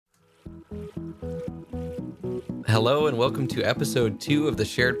Hello and welcome to episode 2 of the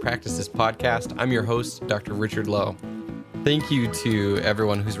Shared Practices podcast. I'm your host, Dr. Richard Lowe. Thank you to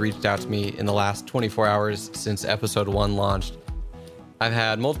everyone who's reached out to me in the last 24 hours since episode 1 launched. I've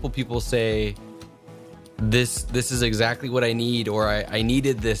had multiple people say, this is exactly what I need, or I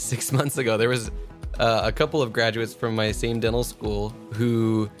needed this 6 months ago. There was a couple of graduates from my same dental school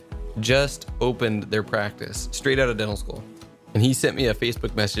who just opened their practice straight out of dental school. And he sent me a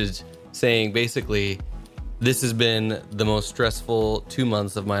Facebook message saying, basically, this has been the most stressful 2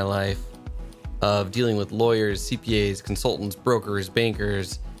 months of my life of dealing with lawyers, CPAs, consultants, brokers,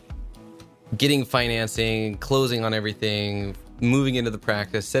 bankers, getting financing, closing on everything, moving into the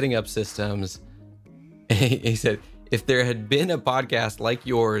practice, setting up systems. He said, if there had been a podcast like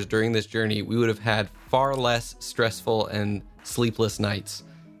yours during this journey, we would have had far less stressful and sleepless nights.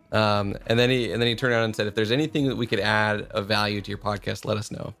 And then he turned around and said, if there's anything that we could add of value to your podcast, let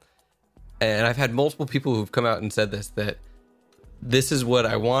us know. And I've had multiple people who've come out and said that this is what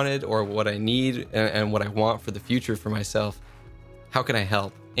I wanted or what I need and what I want for the future for myself. How can I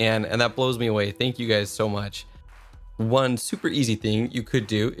help? And that blows me away. Thank you guys so much. One super easy thing you could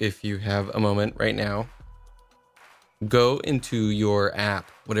do if you have a moment right now, go into your app,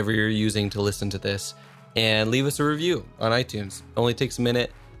 whatever you're using to listen to this, and leave us a review on iTunes. It only takes a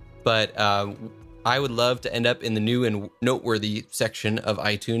minute, but I would love to end up in the new and noteworthy section of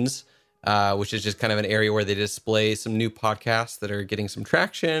iTunes, which is just kind of an area where they display some new podcasts that are getting some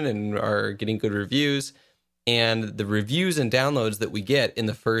traction and are getting good reviews. And the reviews and downloads that we get in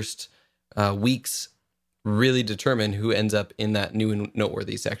the first weeks really determine who ends up in that new and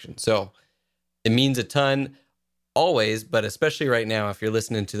noteworthy section. So it means a ton always, but especially right now, if you're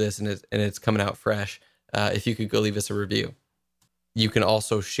listening to this and it's coming out fresh, if you could go leave us a review. You can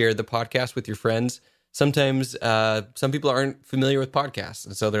also share the podcast with your friends. Sometimes some people aren't familiar with podcasts,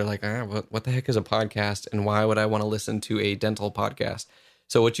 and so they're like, what the heck is a podcast, and why would I want to listen to a dental podcast?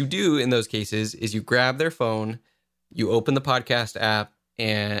 So what you do in those cases is you grab their phone, you open the podcast app,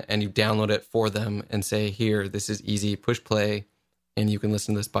 and you download it for them and say, here, this is easy, push play, and you can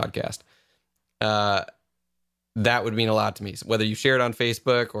listen to this podcast. That would mean a lot to me. So whether you share it on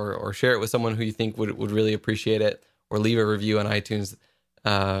Facebook or share it with someone who you think would really appreciate it, or leave a review on iTunes,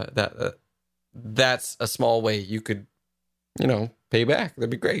 that's a small way you could, pay back. That'd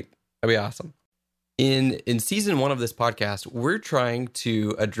be great. That'd be awesome. In season 1 of this podcast, we're trying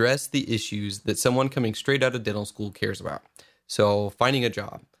to address the issues that someone coming straight out of dental school cares about. So finding a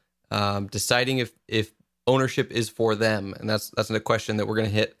job, deciding if ownership is for them. And that's a question that we're going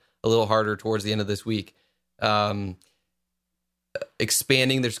to hit a little harder towards the end of this week.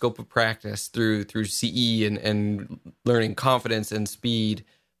 Expanding their scope of practice through CE and learning confidence and speed,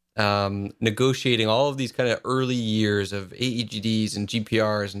 negotiating all of these kind of early years of AEGDs and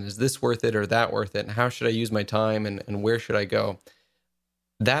GPRs, and is this worth it or that worth it, and how should I use my time, and where should I go?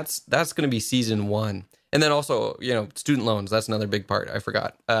 That's going to be season 1. And then also, student loans, that's another big part I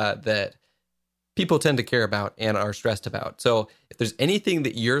forgot, that people tend to care about and are stressed about. So if there's anything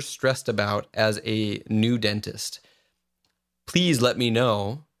that you're stressed about as a new dentist, please let me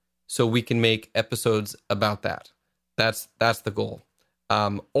know so we can make episodes about that. That's the goal.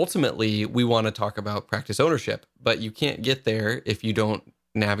 Ultimately, we want to talk about practice ownership, but you can't get there if you don't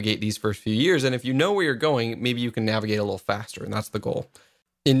navigate these first few years. And if you know where you're going, maybe you can navigate a little faster, and that's the goal.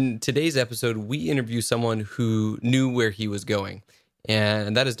 In today's episode, we interview someone who knew where he was going,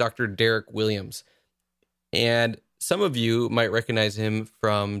 and that is Dr. Derek Williams. And some of you might recognize him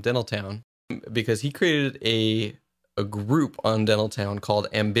from Dentaltown because he created a group on Dentaltown called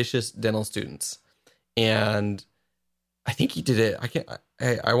Ambitious Dental Students. And I think he did it.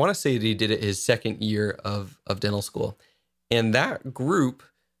 I want to say that he did it his second year of dental school. And that group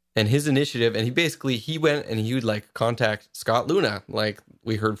and his initiative, and he went and he would contact Scott Luna, like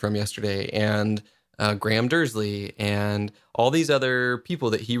we heard from yesterday, and Graham Dursley, and all these other people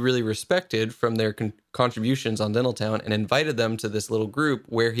that he really respected from their contributions on Dentaltown, and invited them to this little group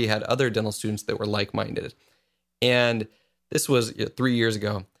where he had other dental students that were like-minded. And this was 3 years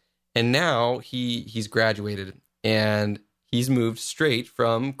ago. And now he's graduated, and he's moved straight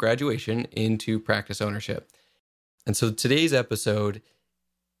from graduation into practice ownership. And so today's episode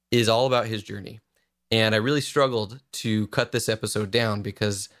is all about his journey. And I really struggled to cut this episode down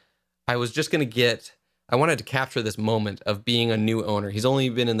because I was just going to I wanted to capture this moment of being a new owner. He's only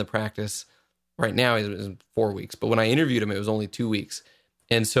been in the practice right now, he's 4 weeks. But when I interviewed him, it was only 2 weeks.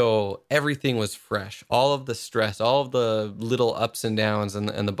 And so everything was fresh. All of the stress, all of the little ups and downs and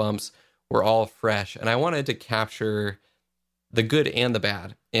the bumps were all fresh. And I wanted to capture the good and the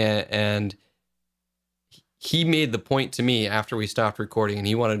bad. And he made the point to me after we stopped recording, and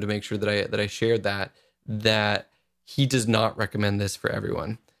he wanted to make sure that I shared that that he does not recommend this for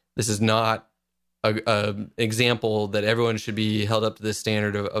everyone. This is not a example that everyone should be held up to this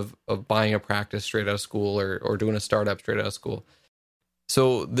standard of buying a practice straight out of school or doing a startup straight out of school.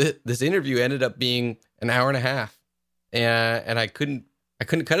 So this interview ended up being an hour and a half, and I couldn't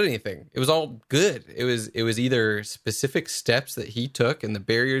cut anything. It was all good. It was either specific steps that he took and the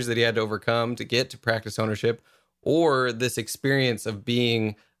barriers that he had to overcome to get to practice ownership, or this experience of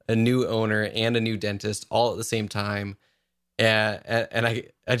being a new owner and a new dentist all at the same time. And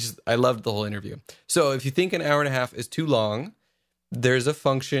I loved the whole interview. So if you think an hour and a half is too long, there's a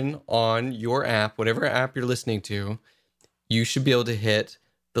function on your app, whatever app you're listening to, you should be able to hit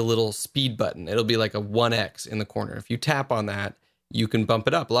the little speed button. It'll be like a 1x in the corner. If you tap on that, you can bump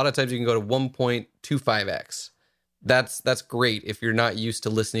it up. A lot of times you can go to 1.25x. That's great if you're not used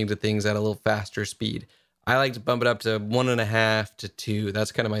to listening to things at a little faster speed. I like to bump it up to 1.5 to 2.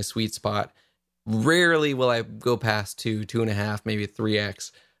 That's kind of my sweet spot. Rarely will I go past 2, 2.5, maybe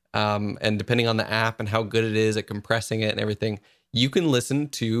 3x. And depending on the app and how good it is at compressing it and everything, you can listen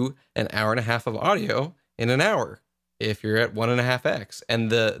to an hour and a half of audio in an hour if you're at 1.5x. And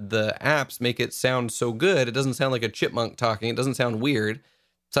the apps make it sound so good. It doesn't sound like a chipmunk talking. It doesn't sound weird.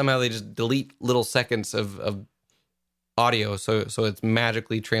 Somehow they just delete little seconds of audio. So it's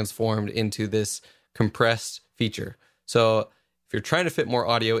magically transformed into this compressed feature. So if you're trying to fit more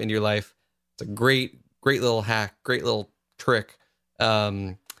audio into your life, it's a great little hack, great little trick.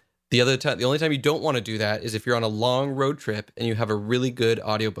 The only time you don't want to do that is if you're on a long road trip and you have a really good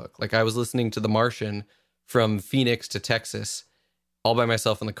audiobook. Like I was listening to The Martian from Phoenix to Texas all by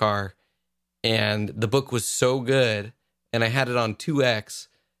myself in the car, and the book was so good, and I had it on 2x,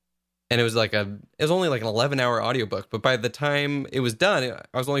 and it was only like an 11-hour audiobook, but by the time it was done,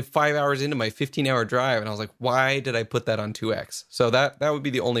 I was only 5 hours into my 15-hour drive, and I was like, why did I put that on 2x? So that would be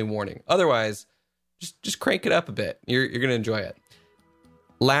the only warning. Otherwise, just crank it up a bit. You're going to enjoy it.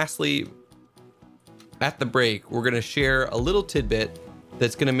 Lastly, at the break, we're going to share a little tidbit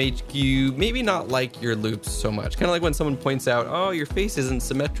that's going to make you maybe not like your loops so much. Kind of like when someone points out, oh, your face isn't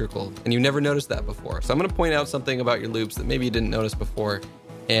symmetrical, and you never noticed that before. So I'm going to point out something about your loops that maybe you didn't notice before,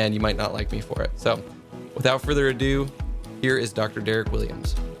 and you might not like me for it. So without further ado, here is Dr. Derek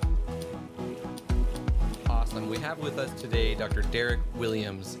Williams. Awesome. We have with us today Dr. Derek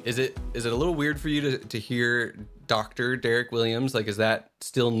Williams. Is it a little weird for you to hear Dr. Derek Williams? Like, is that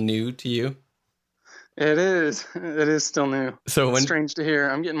still new to you? It is. It is still new. So it's strange to hear.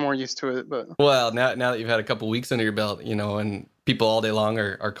 I'm getting more used to it, but well, now that you've had a couple weeks under your belt, and people all day long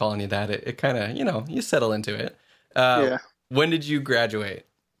are calling you that, it kind of, you settle into it. Yeah. When did you graduate?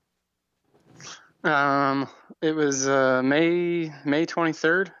 It was May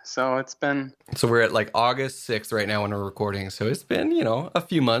 23rd. So it's been. So we're at like August 6th right now when we're recording. So it's been a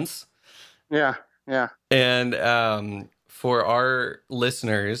few months. Yeah. Yeah. And for our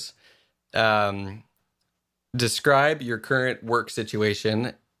listeners, describe your current work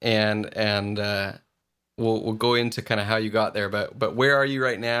situation, and we'll go into kind of how you got there. But where are you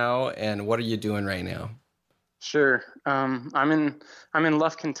right now, and what are you doing right now? Sure. I'm in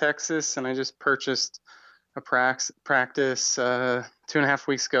Lufkin, Texas, and I just purchased a practice 2.5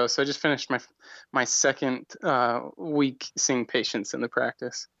 weeks ago. So I just finished my second week seeing patients in the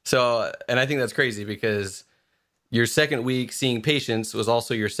practice. So, and I think that's crazy because your second week seeing patients was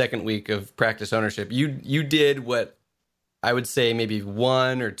also your second week of practice ownership. You did what I would say maybe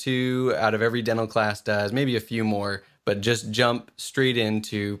 1 or 2 out of every dental class does, maybe a few more, but just jump straight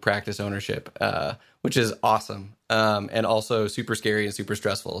into practice ownership, which is awesome, and also super scary and super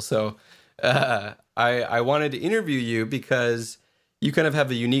stressful. So I wanted to interview you because you kind of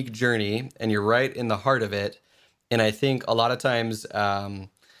have a unique journey, and you're right in the heart of it. And I think a lot of times,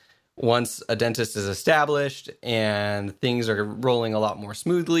 once a dentist is established and things are rolling a lot more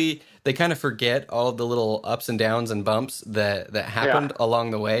smoothly, they kind of forget all of the little ups and downs and bumps that happened along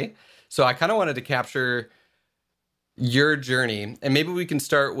the way. So I kind of wanted to capture your journey, and maybe we can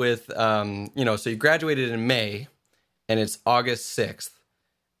start with, so you graduated in May, and it's August 6th,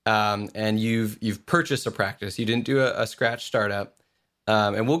 and you've purchased a practice. You didn't do a scratch startup.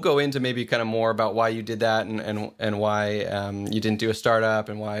 And we'll go into maybe kind of more about why you did that and why you didn't do a startup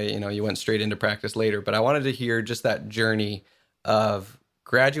and why, you went straight into practice later. But I wanted to hear just that journey of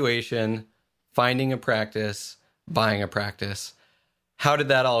graduation, finding a practice, buying a practice. How did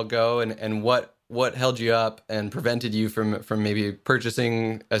that all go, and what held you up and prevented you from maybe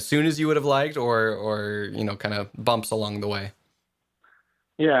purchasing as soon as you would have liked, or kind of bumps along the way?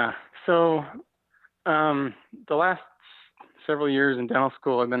 Yeah. So the last several years in dental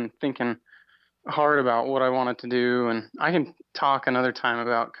school, I've been thinking hard about what I wanted to do, and I can talk another time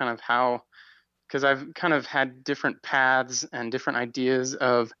about kind of how because I've kind of had different paths and different ideas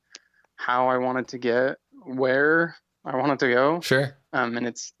of how I wanted to get where I wanted to go. Sure. And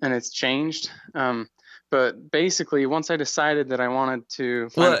it's changed. But basically, once I decided that I wanted to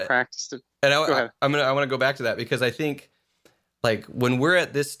find a practice to go ahead. I want to go back to that, because I think, like, when we're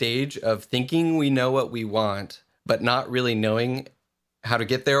at this stage of thinking we know what we want, but not really knowing how to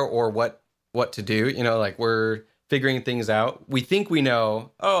get there or what to do, like we're figuring things out. We think we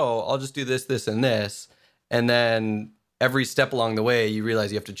know, oh, I'll just do this, this, and this. And then every step along the way, you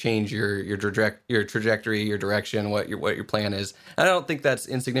realize you have to change your trajectory, your direction, what your plan is. And I don't think that's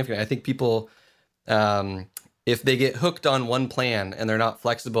insignificant. I think people, if they get hooked on one plan and they're not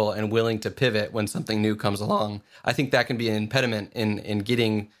flexible and willing to pivot when something new comes along, I think that can be an impediment in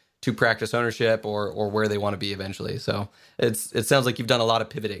getting to practice ownership or where they want to be eventually. So it sounds like you've done a lot of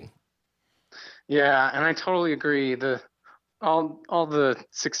pivoting. Yeah, and I totally agree. All the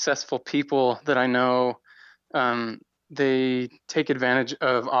successful people that I know, they take advantage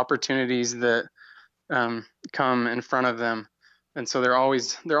of opportunities that come in front of them, and so they're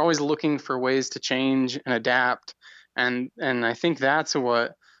always looking for ways to change and adapt, and I think that's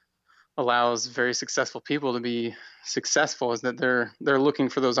what allows very successful people to be successful, is that they're looking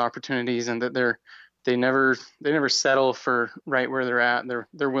for those opportunities, and that they never settle for right where they're at.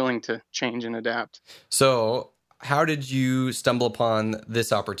 They're willing to change and adapt. So how did you stumble upon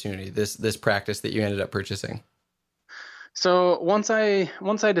this opportunity, this practice that you ended up purchasing? So once I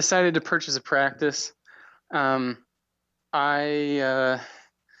decided to purchase a practice, there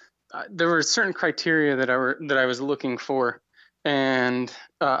were certain criteria that I was looking for, and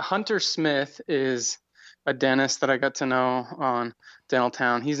Hunter Smith is a dentist that I got to know on Dental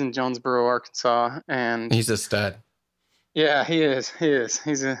Town. He's in Jonesboro, Arkansas, and he's a stud. Yeah, he is.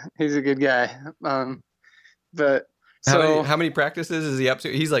 He's a good guy. But how many practices is he up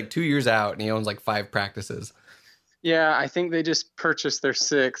to? He's like 2 years out, and he owns like 5 practices. Yeah, I think they just purchased their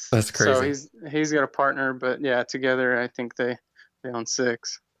 6th. That's crazy. So he's got a partner, but yeah, together I think they own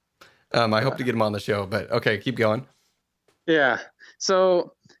 6. I hope to get him on the show, but okay, keep going. Yeah.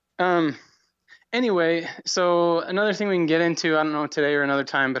 So anyway, so another thing we can get into, I don't know today or another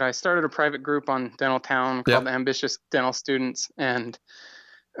time, but I started a private group on Dental Town called the Ambitious Dental Students, and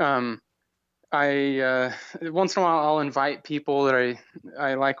I once in a while I'll invite people that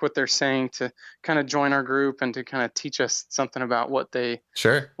I like what they're saying to kind of join our group and to kind of teach us something about what they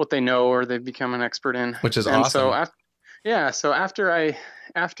know or they've become an expert in, which is awesome. So after I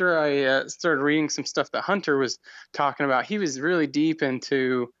started reading some stuff that Hunter was talking about, he was really deep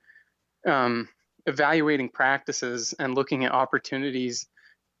into evaluating practices and looking at opportunities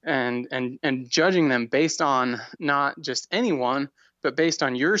and judging them based on not just anyone, but based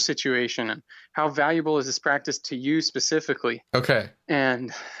on your situation and how valuable is this practice to you specifically. Okay.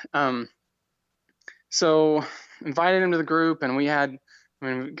 And so invited him to the group, and we got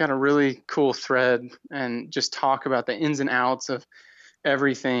a really cool thread and just talk about the ins and outs of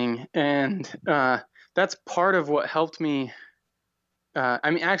everything. And that's part of what helped me.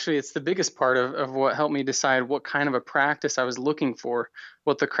 Actually, it's the biggest part of what helped me decide what kind of a practice I was looking for,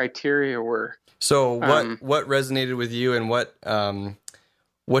 what the criteria were. So what resonated with you, and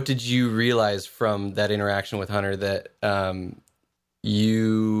what did you realize from that interaction with Hunter that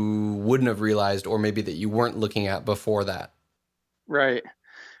you wouldn't have realized, or maybe that you weren't looking at before that? Right.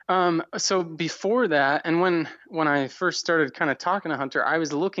 So before that, and when I first started kind of talking to Hunter, I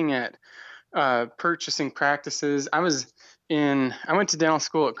was looking at purchasing practices. I went to dental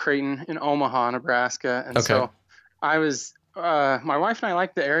school at Creighton in Omaha, Nebraska, and so I was. My wife and I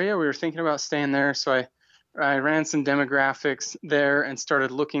liked the area. We were thinking about staying there, so I ran some demographics there and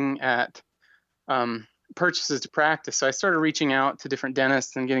started looking at purchases to practice. So I started reaching out to different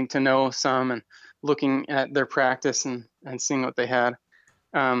dentists and getting to know some and looking at their practice and seeing what they had.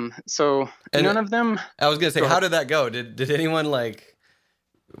 None of them. I was gonna say, how did that go? Did anyone like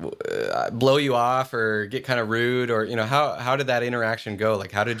blow you off or get kind of rude, or how did that interaction go?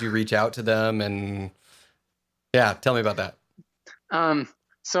 Like, how did you reach out to them? And yeah, tell me about that.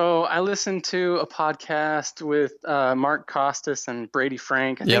 So I listened to a podcast with Mark Costas and Brady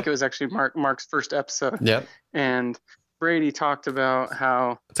Frank. I think it was actually Mark's first episode. Yep. And Brady talked about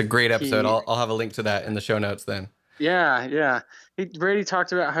how it's a great episode. I'll have a link to that in the show notes then. Yeah. Brady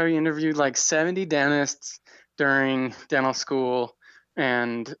talked about how he interviewed like 70 dentists during dental school,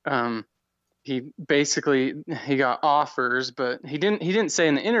 and he got offers, but he didn't say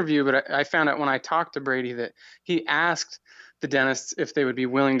in the interview, but I found out when I talked to Brady that he asked the dentists if they would be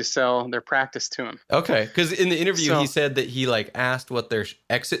willing to sell their practice to him. Okay, because in the interview he said that he like asked what their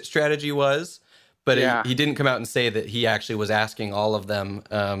exit strategy was, but he didn't come out and say that he actually was asking all of them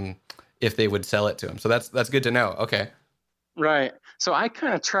if they would sell it to him. So that's good to know. Okay. Right. So I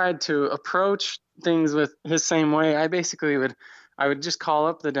kind of tried to approach things with his same way. I would just call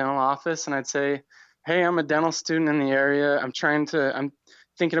up the dental office and I'd say, "Hey, I'm a dental student in the area. I'm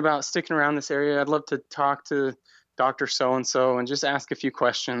thinking about sticking around this area. I'd love to talk to Dr. So and so and just ask a few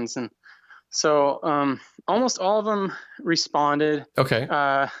questions." And so almost all of them responded. Okay.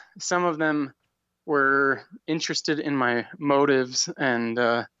 Some of them were interested in my motives, and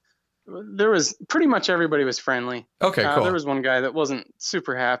there was pretty much everybody was friendly. Okay, cool. There was one guy that wasn't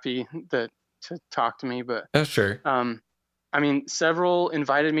super happy to talk to me, but oh, sure. I mean, several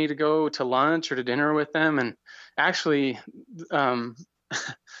invited me to go to lunch or to dinner with them, and actually,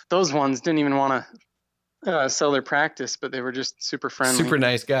 those ones didn't even want to sell their practice, but they were just super friendly, super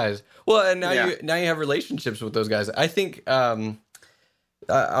nice guys. Well, and now you have relationships with those guys. I think I'm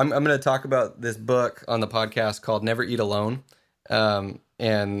going to talk about this book on the podcast called Never Eat Alone. And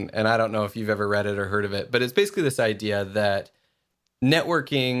I don't know if you've ever read it or heard of it, but it's basically this idea that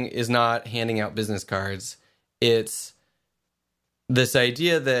networking is not handing out business cards. It's this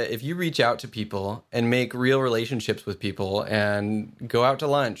idea that if you reach out to people and make real relationships with people and go out to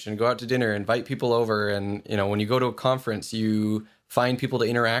lunch and go out to dinner, invite people over, and when you go to a conference, you find people to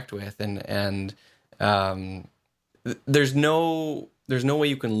interact with, and there's no way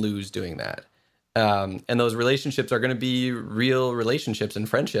you can lose doing that. And those relationships are going to be real relationships and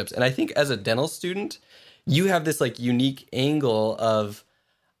friendships. And I think as a dental student, you have this like unique angle of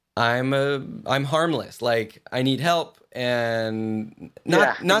I'm harmless. Like I need help, and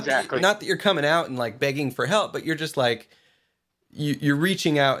not that you're coming out and like begging for help, but you're just like you're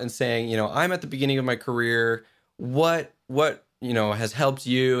reaching out and saying, I'm at the beginning of my career. What has helped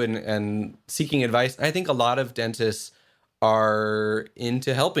you, and seeking advice. I think a lot of dentists are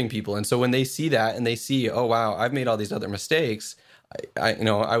into helping people, and so when they see that and they see, oh wow, I've made all these other mistakes,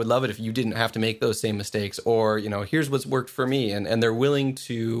 I would love it if you didn't have to make those same mistakes, or here's what's worked for me, and they're willing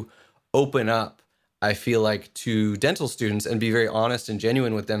to open up, I feel like, to dental students and be very honest and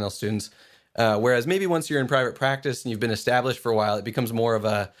genuine with dental students, whereas maybe once you're in private practice and you've been established for a while, it becomes more of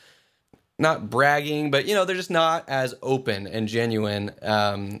a, not bragging, but they're just not as open and genuine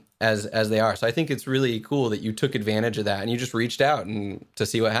as they are. So I think it's really cool that you took advantage of that and you just reached out and to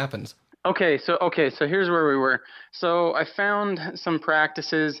see what happens. Okay, so here's where we were. So I found some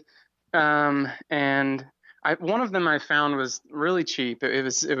practices, and one of them I found was really cheap. It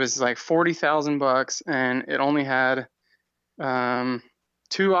was like $40,000, and it only had 2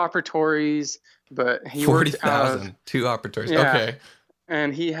 operatories, but he worked out of 2 operatories. Yeah, okay,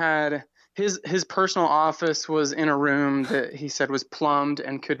 and he had his personal office was in a room that he said was plumbed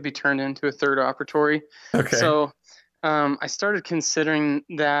and could be turned into a 3rd operatory. Okay, so I started considering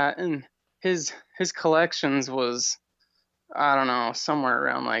that, and his collections was, I don't know, somewhere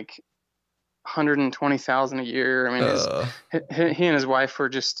around like $120,000 a year. I mean, he and his wife were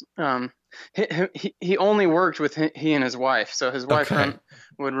just he only worked with he and his wife, so his wife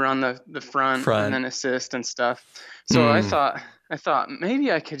would run the front and then assist and stuff. So I thought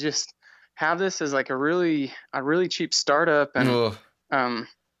maybe I could just have this as like a really cheap startup and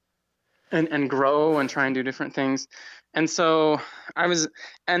grow and try and do different things. And so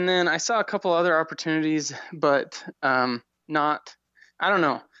and then I saw a couple other opportunities, but I don't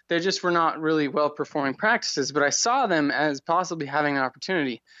know. They just were not really well-performing practices, but I saw them as possibly having an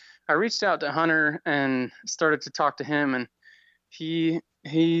opportunity. I reached out to Hunter and started to talk to him, and he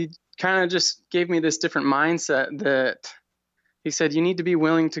kind of just gave me this different mindset that he said, you need to be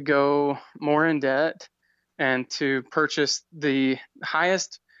willing to go more in debt and to purchase the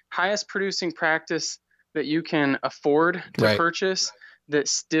highest producing practice that you can afford to purchase that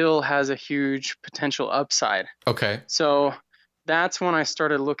still has a huge potential upside. Okay. So that's when I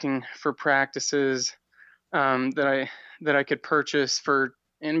started looking for practices that I could purchase for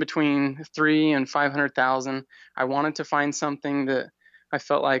in between $300,000 and $500,000. I wanted to find something that I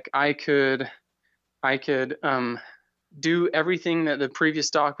felt like I could do everything that the previous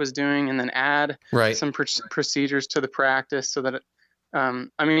doc was doing, and then add some procedures to the practice, so that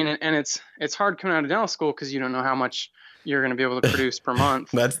it's hard coming out of dental school because you don't know how much you're going to be able to produce per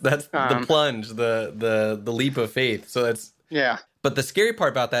month. That's the plunge, the leap of faith. So that's But the scary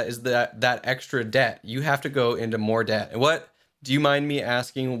part about that is that extra debt. You have to go into more debt. What do you mind me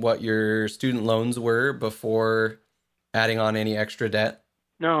asking what your student loans were before adding on any extra debt?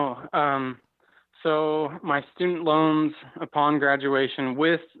 No. So my student loans upon graduation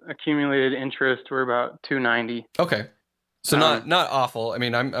with accumulated interest were about $290. Okay. So not awful. I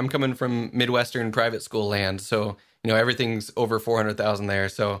mean, I'm coming from Midwestern private school land, so everything's over $400,000 there.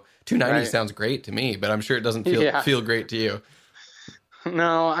 So $290 sounds great to me, but I'm sure it doesn't feel great to you.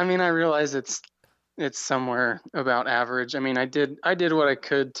 No, I mean, I realize it's somewhere about average. I mean, I did what I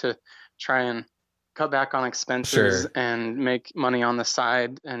could to try and cut back on expenses Sure. and make money on the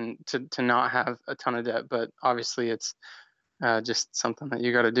side and to not have a ton of debt. But obviously, it's just something that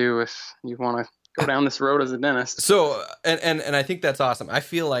you got to do if you want to go down this road as a dentist. So, and I think that's awesome. I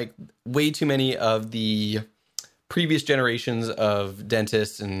feel like way too many of the previous generations of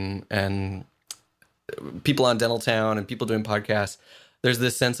dentists and people on Dental Town and people doing podcasts, there's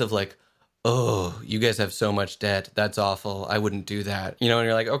this sense of like, oh, you guys have so much debt. That's awful. I wouldn't do that. You know, and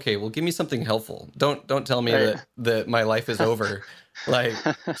you're like, okay, well, give me something helpful. Don't tell me Right. that my life is over. Like,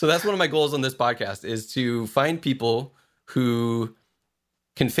 so that's one of my goals on this podcast is to find people who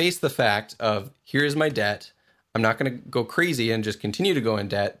can face the fact of here's my debt. I'm not going to go crazy and just continue to go in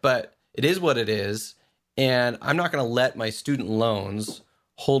debt, but it is what it is. And I'm not going to let my student loans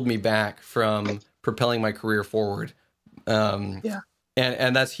hold me back from propelling my career forward. Yeah.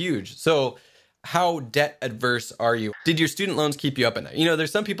 And that's huge. So how debt adverse are you? Did your student loans keep you up at night? You know,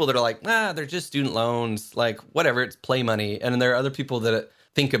 there's some people that are like, they're just student loans, like whatever, it's play money. And then there are other people that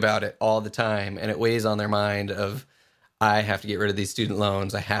think about it all the time and it weighs on their mind of, I have to get rid of these student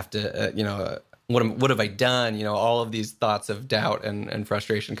loans. I have to, what have I done? You know, all of these thoughts of doubt and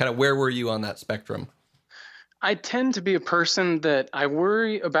frustration. Kind of where were you on that spectrum? I tend to be a person that I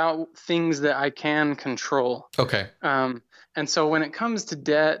worry about things that I can control. Okay. And so when it comes to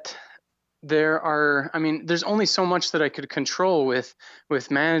debt, there's only so much that I could control with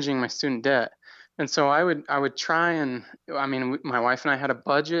managing my student debt. And so I would try and, my wife and I had a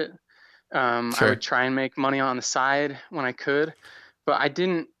budget. I Sure. would try and make money on the side when I could, but I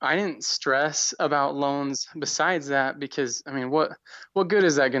didn't stress about loans besides that because, what good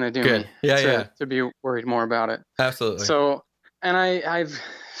is that going to do Good. me Yeah. to be worried more about it? Absolutely. So, and I've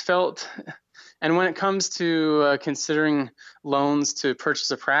felt, and when it comes to considering loans to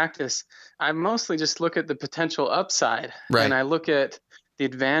purchase a practice, I mostly just look at the potential upside, Right. and I look at the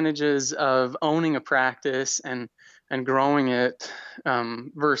advantages of owning a practice and growing it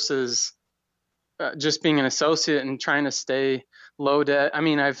versus just being an associate and trying to stay low debt.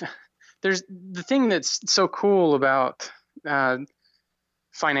 There's the thing that's so cool about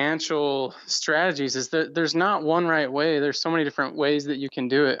financial strategies is that there's not one right way. There's so many different ways that you can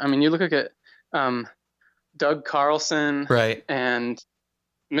do it. I mean, you look at Doug Carlson Right. and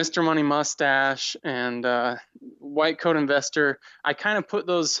Mr. Money Mustache and White Coat Investor. I kind of put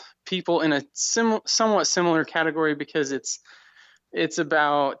those people in a somewhat similar category because it's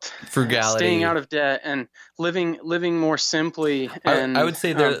about Frugality. staying out of debt and living more simply. And I would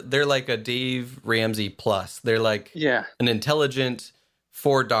say they're like a Dave Ramsey plus. They're like an intelligent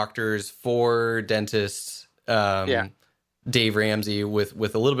for doctors, for dentists. Dave Ramsey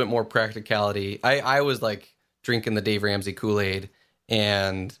with a little bit more practicality. I was like drinking the Dave Ramsey Kool-Aid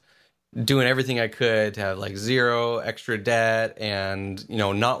and doing everything I could to have like zero extra debt and,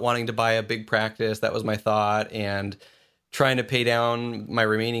 not wanting to buy a big practice. That was my thought. And trying to pay down my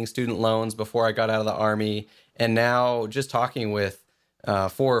remaining student loans before I got out of the Army. And now just talking with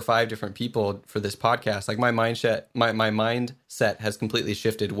 4 or 5 different people for this podcast, like my mindset has completely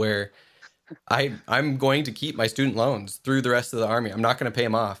shifted where I'm going to keep my student loans through the rest of the Army. I'm not going to pay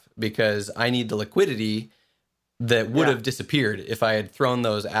them off because I need the liquidity that would have disappeared if I had thrown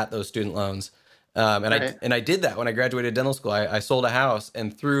those at those student loans. I did that when I graduated dental school. I sold a house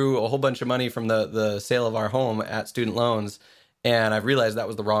and threw a whole bunch of money from the sale of our home at student loans. And I realized that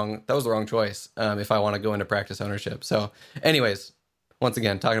was the wrong choice if I want to go into practice ownership. So anyways, once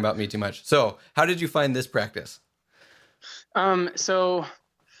again, talking about me too much. So how did you find this practice? So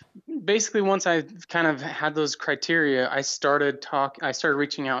basically once I kind of had those criteria, I started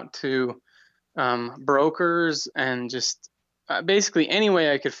reaching out to brokers and just basically any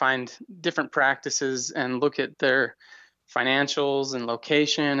way I could find different practices and look at their financials and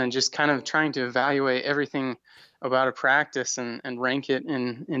location and just kind of trying to evaluate everything about a practice and rank it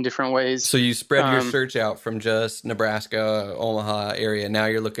in different ways. So you spread your search out from just Nebraska, Omaha area. Now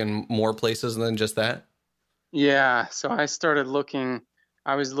you're looking more places than just that? Yeah. So I started looking,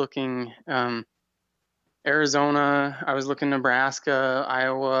 Arizona, I was looking Nebraska,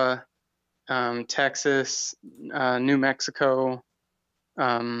 Iowa, Texas, New Mexico,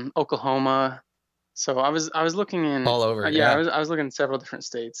 Oklahoma. So I was looking in all over. I was looking in several different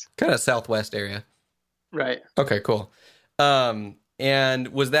states. Kind of Southwest area. Right. Okay, cool. And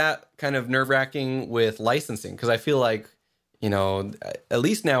was that kind of nerve-wracking with licensing? Because I feel like, at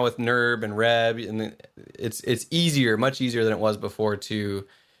least now with NERB and REB, and it's easier, much easier than it was before to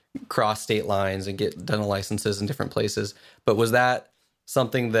cross state lines and get dental licenses in different places. But was that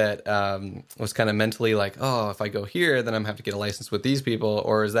something that was kind of mentally like, oh, if I go here, then I'm have to get a license with these people?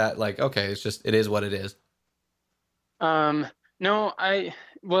 Or is that like, okay, it is what it is? No,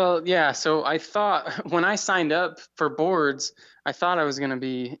 well, yeah. So I thought when I signed up for boards, I thought I was going to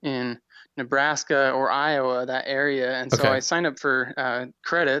be in Nebraska or Iowa, that area. And so Okay. I signed up for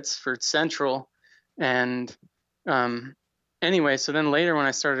credits for Central. And anyway, so then later when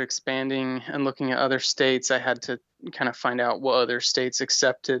I started expanding and looking at other states, I had to kind of find out what other states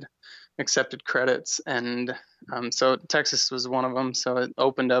accepted credits. And so Texas was one of them. So it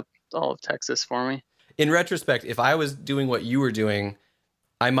opened up all of Texas for me. In retrospect, if I was doing what you were doing,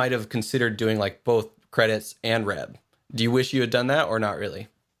 I might have considered doing like both credits and reb. Do you wish you had done that or not really?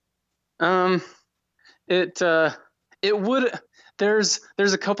 It would. There's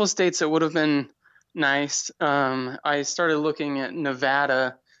a couple states that would have been nice. I started looking at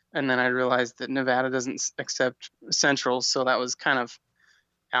Nevada, and then I realized that Nevada doesn't accept Central, so that was kind of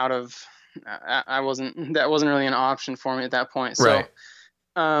out of. That wasn't really an option for me at that point. So, Right.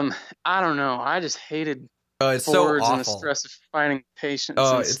 I don't know. I just hated It's so boards awful. and the stress of finding patients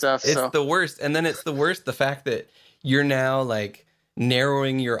and it's, stuff. It's so the worst. And then it's the worst, the fact that you're now like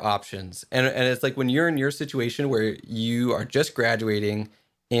narrowing your options. And it's like when you're in your situation where you are just graduating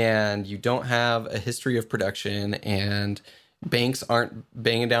and you don't have a history of production and banks aren't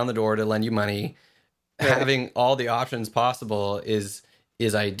banging down the door to lend you money, Right. having all the options possible is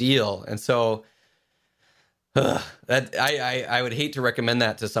ideal. And so that I would hate to recommend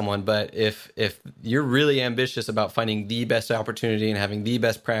that to someone, but if you're really ambitious about finding the best opportunity and having the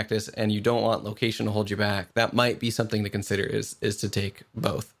best practice and you don't want location to hold you back, that might be something to consider is to take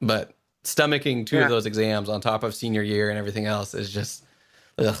both. But stomaching two of those exams on top of senior year and everything else is just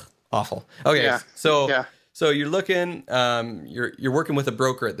awful. Okay. So you're looking, you're working with a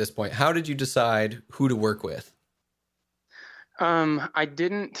broker at this point. How did you decide who to work with? I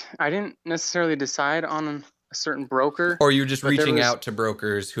didn't necessarily decide on a certain broker. Or you were just reaching out to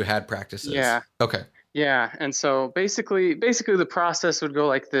brokers who had practices? Yeah. Okay. Yeah. And so basically the process would go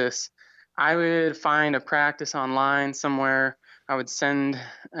like this. I would find a practice online somewhere. I would send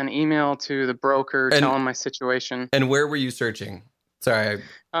an email to the broker, tell them my situation. And where were you searching? Sorry.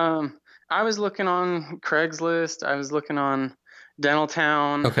 I was looking on Craigslist. I was looking on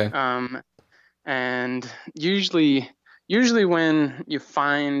Dentaltown. Okay. And usually when you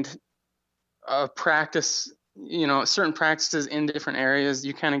find a practice, certain practices in different areas,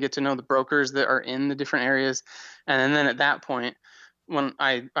 you kind of get to know the brokers that are in the different areas. And then at that point, when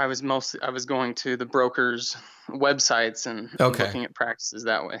I was going to the brokers' websites and looking at practices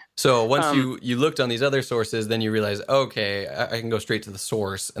that way. So once you looked on these other sources, then you realize, okay, I can go straight to the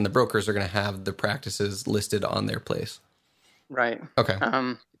source, and the brokers are going to have the practices listed on their place. Right. Okay.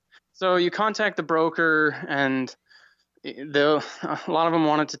 So you contact the broker, and a lot of them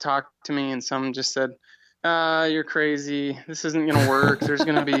wanted to talk to me, and some just said, "You're crazy. This isn't going to work. There's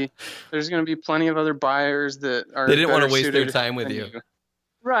going to be plenty of other buyers that are." They didn't want to waste their time with you.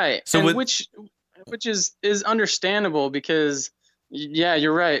 Right. So which is understandable because, yeah,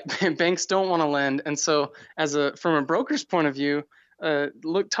 you're right. Banks don't want to lend, and so from a broker's point of view,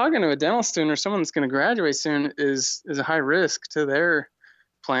 talking to a dental student or someone that's going to graduate soon is a high risk to their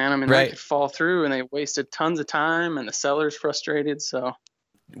plan. I mean, that could fall through, and they wasted tons of time, and the seller's frustrated. So,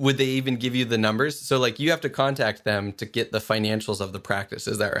 would they even give you the numbers? So, like, you have to contact them to get the financials of the practice.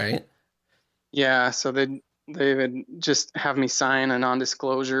 Is that right? Yeah. So they would just have me sign a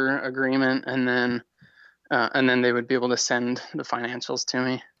non-disclosure agreement, and then they would be able to send the financials to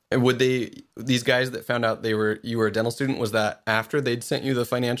me. And these guys that found out you were a dental student, was that after they'd sent you the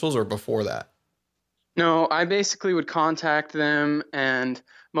financials or before that? No, I basically would contact them, and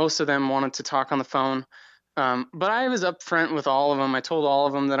most of them wanted to talk on the phone. But I was upfront with all of them. I told all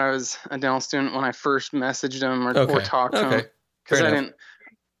of them that I was a dental student when I first messaged them or talked to them, because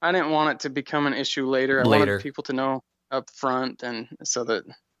I didn't want it to become an issue later. I wanted people to know up front, and so that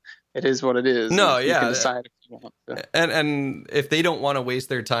it is what it is. No, you can decide if you want to. And if they don't want to waste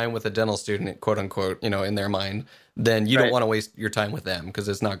their time with a dental student, quote unquote, in their mind, then you don't want to waste your time with them because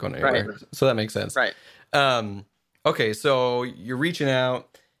it's not going anywhere. Right. So that makes sense. Right. Okay, so you're reaching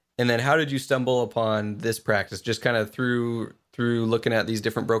out, and then how did you stumble upon this practice? Just kind of through looking at these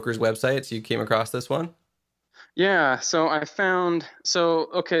different brokers' websites, you came across this one? Yeah. So I found. So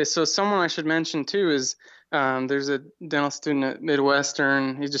someone I should mention too is. There's a dental student at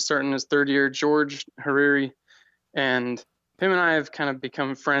Midwestern. He's just starting his third year, George Hariri, and him and I have kind of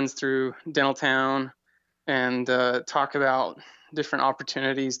become friends through Dentaltown and talk about different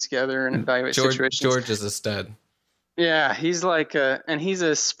opportunities together and evaluate situations. George is a stud. Yeah, he's and he's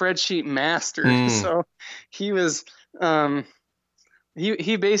a spreadsheet master. So he was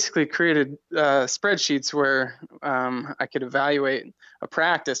he basically created spreadsheets where I could evaluate a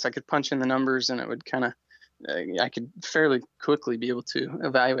practice. I could punch in the numbers, and it would kind of I could fairly quickly be able to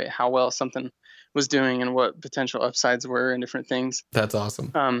evaluate how well something was doing and what potential upsides were and different things. That's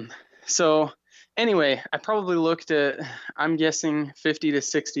awesome. So anyway, I probably looked at, I'm guessing 50 to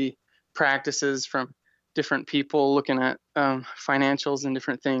 60 practices from different people looking at financials and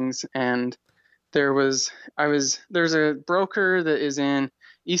different things. And there's a broker that is in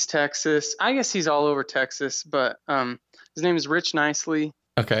East Texas. I guess he's all over Texas, but his name is Rich Nicely.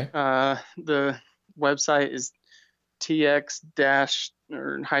 Okay. The website is TX-PT,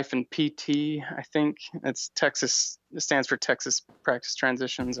 I think. It's Texas. It stands for Texas Practice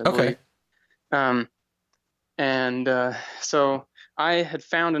Transitions, I believe. So I had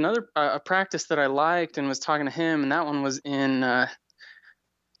found another a practice that I liked and was talking to him, and that one was in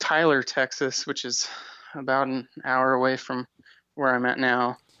Tyler, Texas, which is about an hour away from where I'm at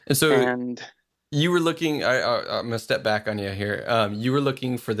now. And so you were looking, I'm going to step back on you here. You were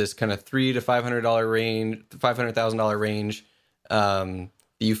looking for this kind of $300,000 to $500 range, $500,000 range.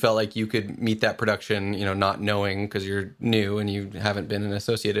 You felt like you could meet that production, not knowing because you're new and you haven't been an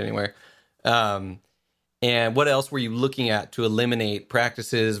associate anywhere. And what else were you looking at to eliminate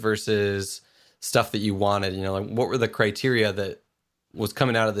practices versus stuff that you wanted? What were the criteria that was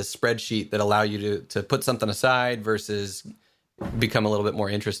coming out of this spreadsheet that allow you to put something aside versus become a little bit more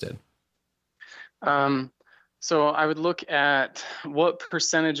interested? So I would look at what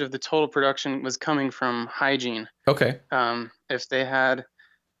percentage of the total production was coming from hygiene. Okay. If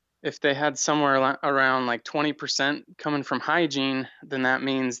they had somewhere around like 20% coming from hygiene, then that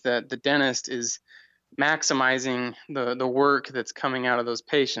means that the dentist is maximizing the work that's coming out of those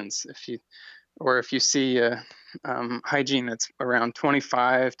patients. If you see hygiene that's around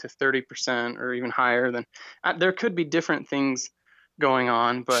 25 to 30% or even higher, then there could be different things going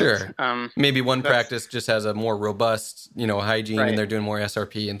on, but sure. Maybe one practice just has a more robust, hygiene, right, and they're doing more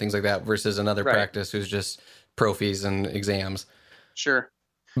SRP and things like that versus another right practice who's just prophies and exams. Sure.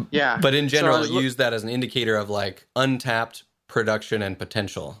 Yeah. But in general, use that as an indicator of like untapped production and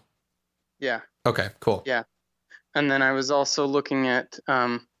potential. Yeah. Okay, cool. Yeah. And then I was also looking at,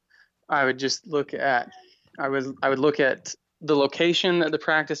 I would look at the location that the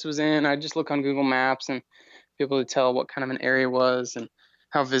practice was in. I'd just look on Google Maps and be able to tell what kind of an area it was and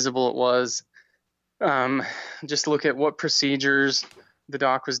how visible it was. Just look at what procedures the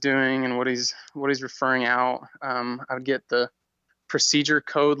doc was doing and what he's referring out. I would get the procedure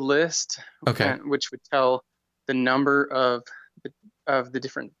code list, okay, which would tell the number of the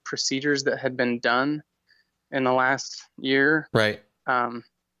different procedures that had been done in the last year. Right. And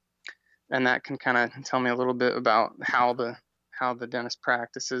that can kind of tell me a little bit about how the dentist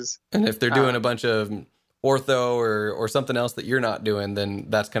practices. And if they're doing a bunch of ortho or something else that you're not doing, then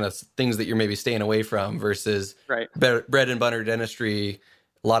that's kind of things that you're maybe staying away from versus right. Bread and butter dentistry,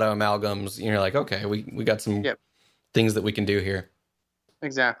 a lot of amalgams. You're like, okay, we got some things that we can do here.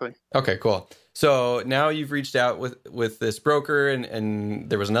 Exactly. Okay, cool. So now you've reached out with this broker and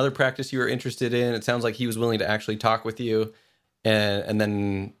there was another practice you were interested in. It sounds like he was willing to actually talk with you. And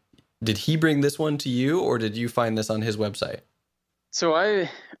then did he bring this one to you or did you find this on his website? So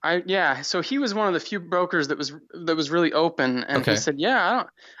so he was one of the few brokers that was really open, and he said, I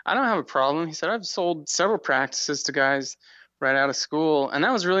don't have a problem. He said, I've sold several practices to guys right out of school, and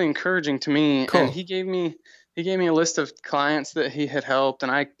that was really encouraging to me. Cool. And he gave me a list of clients that he had helped,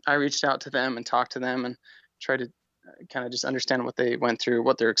 and I reached out to them and talked to them and tried to kind of just understand what they went through,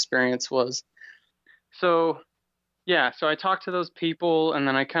 what their experience was. So I talked to those people, and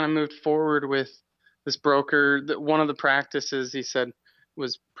then I kind of moved forward with this broker. That one of the practices, he said,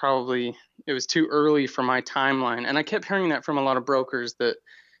 was it was too early for my timeline. And I kept hearing that from a lot of brokers, that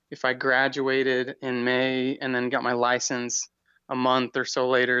if I graduated in May and then got my license a month or so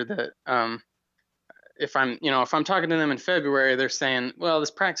later, that if I'm talking to them in February, they're saying, well, this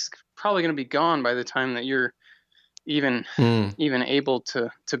practice is probably going to be gone by the time that you're even able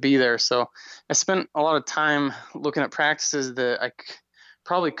to be there. So I spent a lot of time looking at practices that I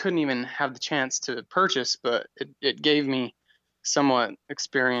probably couldn't even have the chance to purchase, but it gave me somewhat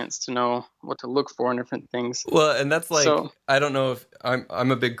experience to know what to look for and different things. Well, and that's like, I don't know if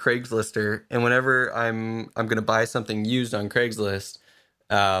I'm a big Craigslister, and whenever I'm going to buy something used on Craigslist,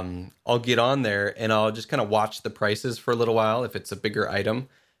 I'll get on there and I'll just kind of watch the prices for a little while if it's a bigger item,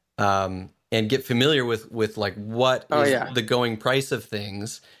 and get familiar with like what is the going price of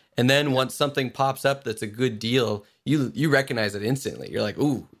things. And then once something pops up that's a good deal, you recognize it instantly. You're like,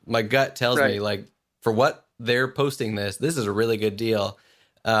 ooh, my gut tells me like, for what they're posting this is a really good deal.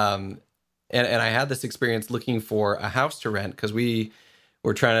 And and I had this experience looking for a house to rent because we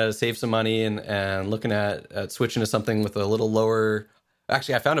were trying to save some money and looking at switching to something with a little lower.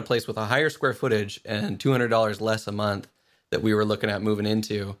 Actually, I found a place with a higher square footage and $200 less a month that we were looking at moving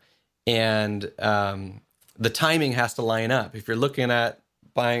into. And the timing has to line up. If you're looking at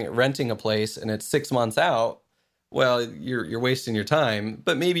renting a place and it's 6 months out, well, you're wasting your time,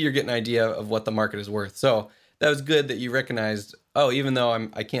 but maybe you're getting an idea of what the market is worth. So that was good that you recognized, oh, even though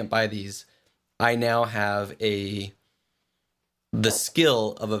I can't buy these, I now have the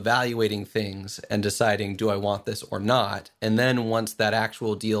skill of evaluating things and deciding, do I want this or not? And then once that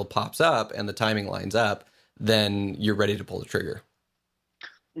actual deal pops up and the timing lines up, then you're ready to pull the trigger.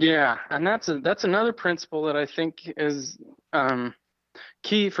 Yeah, and that's another principle that I think is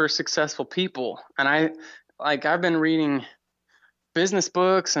key for successful people. And I've been reading business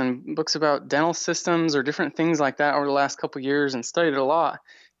books and books about dental systems or different things like that over the last couple of years and studied a lot,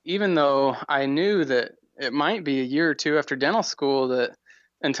 even though I knew that it might be a year or two after dental school that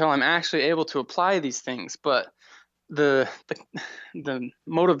until I'm actually able to apply these things. But the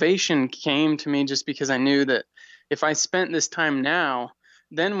motivation came to me just because I knew that if I spent this time now,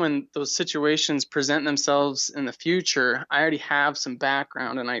 then when those situations present themselves in the future, I already have some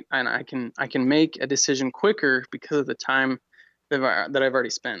background and I can make a decision quicker because of the time that I've already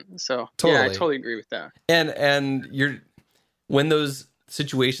spent. So Totally. Yeah, I totally agree with that. And when those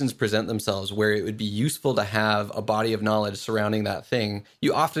situations present themselves where it would be useful to have a body of knowledge surrounding that thing,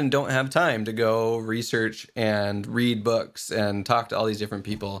 you often don't have time to go research and read books and talk to all these different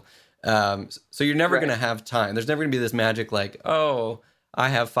people. So you're never going to have time. There's never going to be this magic like, oh, I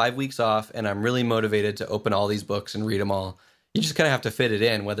have 5 weeks off and I'm really motivated to open all these books and read them all. You just kind of have to fit it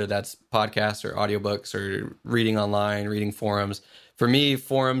in, whether that's podcasts or audiobooks or reading online, reading forums. For me,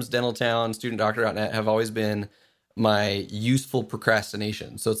 forums, Dentaltown, StudentDoctor.net have always been my useful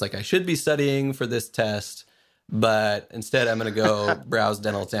procrastination. So it's like I should be studying for this test, but instead I'm going to go browse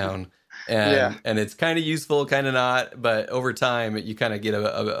Dentaltown. And it's kind of useful, kind of not. But over time, you kind of get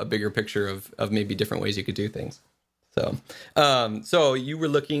a bigger picture of maybe different ways you could do things. So you were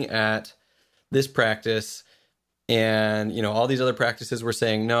looking at this practice and, all these other practices were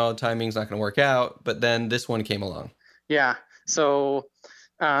saying, no, timing's not going to work out. But then this one came along. Yeah. So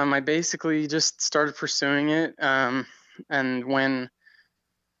I basically just started pursuing it. And when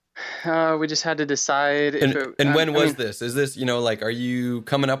we just had to decide. When was this? Is this, are you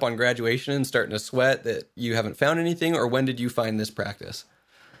coming up on graduation and starting to sweat that you haven't found anything? Or when did you find this practice?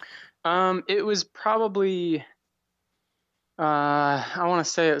 It was probably... I want to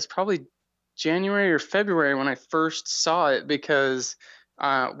say it was probably January or February when I first saw it because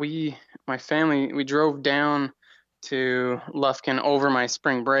my family, we drove down to Lufkin over my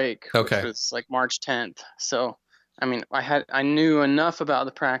spring break, which was like March 10th. So, I knew enough about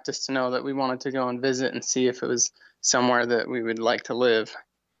the practice to know that we wanted to go and visit and see if it was somewhere that we would like to live.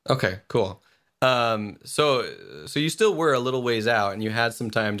 Okay, cool. So you still were a little ways out and you had some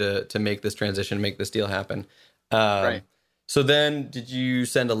time to make this transition, make this deal happen. Right. So then did you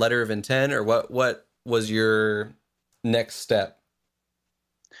send a letter of intent or what was your next step?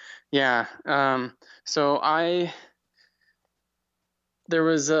 Yeah. There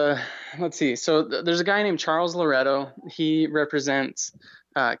was let's see. So there's a guy named Charles Loretto. He represents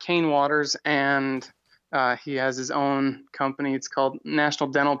Kane Waters and he has his own company. It's called National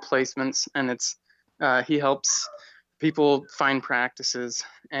Dental Placements and he helps people find practices.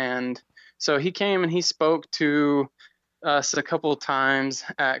 And so he came and he spoke to us a couple of times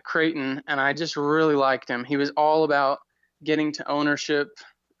at Creighton, and I just really liked him. He was all about getting to ownership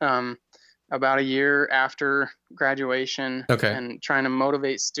about a year after graduation and trying to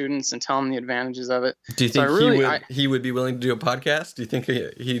motivate students and tell them the advantages of it. Do you think he would be willing to do a podcast? Do you think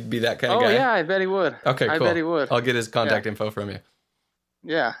he'd be that kind of guy? Oh, yeah, I bet he would. Okay, cool. I bet he would. I'll get his contact info from you.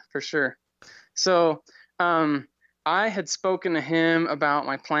 Yeah, for sure. So I had spoken to him about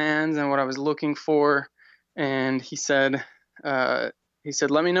my plans and what I was looking for. And he said, let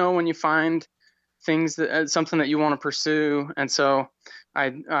me know when you find things something that you want to pursue. And so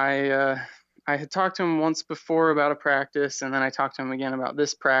I had talked to him once before about a practice, and then I talked to him again about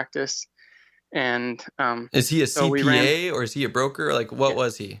this practice. And is he a CPA or is he a broker? Like, what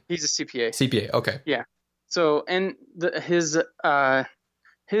was he? He's a CPA. CPA, okay. Yeah. So, and his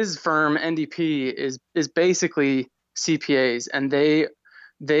firm NDP is basically CPAs, and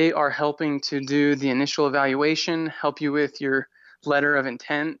they are helping to do the initial evaluation, help you with your letter of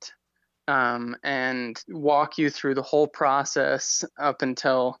intent, and walk you through the whole process up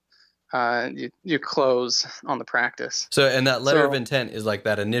until you close on the practice. So, and that letter of intent is like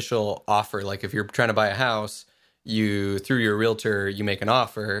that initial offer. Like if you're trying to buy a house, through your realtor, you make an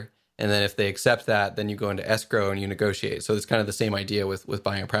offer, And then if they accept that, then you go into escrow and you negotiate. So it's kind of the same idea with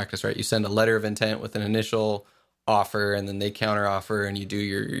buying a practice, right? You send a letter of intent with an initial offer, and then they counter offer, and you do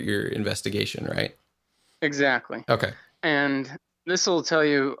your investigation, right? Exactly. Okay. And this will tell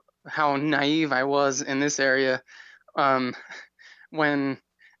you how naive I was in this area. Um, when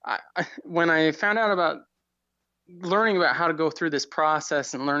when I found out about learning about how to go through this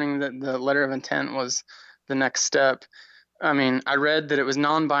process and learning that the letter of intent was the next step, I mean, I read that it was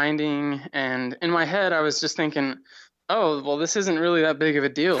non-binding, and in my head, I was just thinking, oh, well, this isn't really that big of a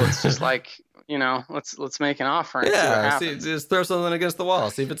deal. It's just like, let's make an offer and see what happens. Just throw something against the wall,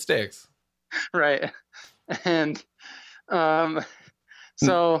 see if it sticks. Right. And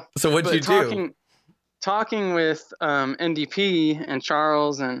so what'd you do? Talking with NDP and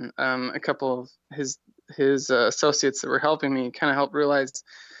Charles and a couple of his associates that were helping me kind of helped realize,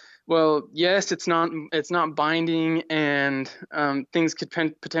 well, yes, it's not binding, and things could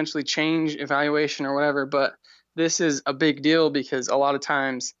potentially change evaluation or whatever, but this is a big deal because a lot of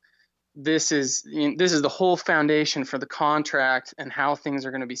times this is the whole foundation for the contract and how things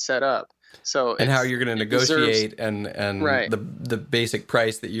are going to be set up. So and how you're going to negotiate and right. the basic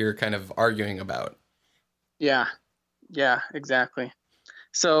price that you're kind of arguing about. Yeah, exactly.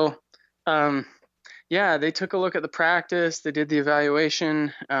 So, they took a look at the practice. They did the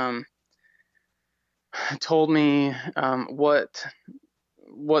evaluation. Told me what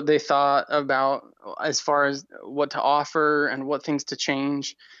they thought about as far as what to offer and what things to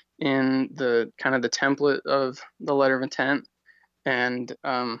change in the kind of the template of the letter of intent. And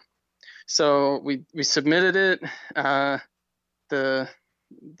so we submitted it.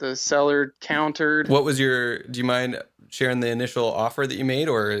 The seller countered. What was do you mind sharing the initial offer that you made?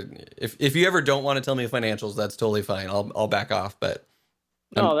 Or if you ever don't want to tell me financials, that's totally fine. I'll back off, but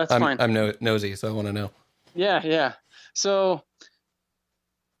that's fine. I'm nosy, so I want to know. Yeah. So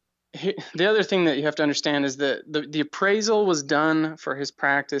the other thing that you have to understand is that the appraisal was done for his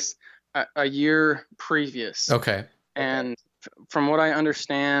practice a year previous. Okay. And from what I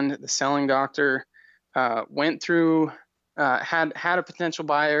understand, the selling doctor went through, had a potential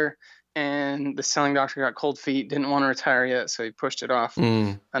buyer, and the selling doctor got cold feet, didn't want to retire yet, so he pushed it off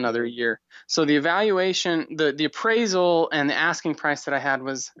another year. So the evaluation, the appraisal and the asking price that I had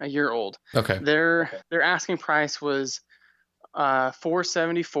was a year old. Okay. Their asking price was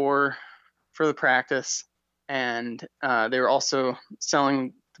 $474 for the practice, and they were also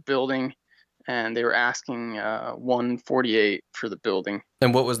selling the building, and they were asking $148 for the building.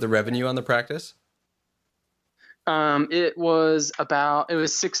 And what was the revenue on the practice? It was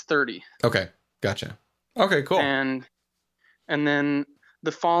 $630. Okay, gotcha. Okay, cool. And then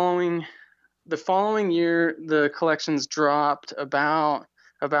the following year, the collections dropped about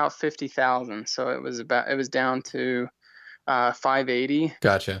 50,000. So it was down to 580.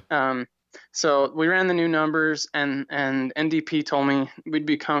 Gotcha. So we ran the new numbers, and NDP told me we'd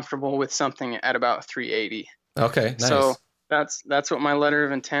be comfortable with something at about 380. Okay, nice. So that's what my letter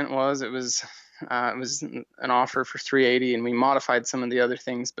of intent was. It was an offer for 380, and we modified some of the other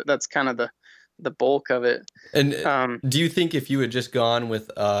things, but that's kind of the bulk of it. And do you think if you had just gone with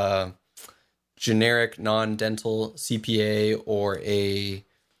a generic non-dental CPA or a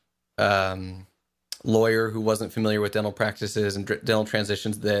lawyer who wasn't familiar with dental practices and dental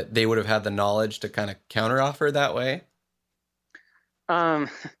transitions, that they would have had the knowledge to kind of counteroffer that way? I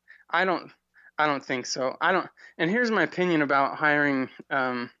don't think so. And here's my opinion about hiring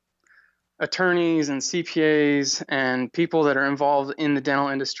attorneys and CPAs and people that are involved in the dental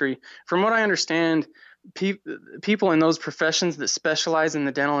industry. From what I understand, people in those professions that specialize in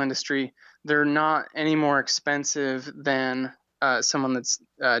the dental industry, they're not any more expensive than someone that's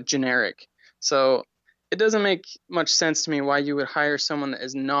generic. So it doesn't make much sense to me why you would hire someone that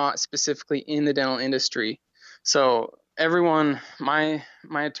is not specifically in the dental industry. So everyone, my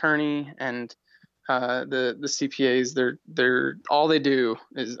attorney and the CPAs, they're all they do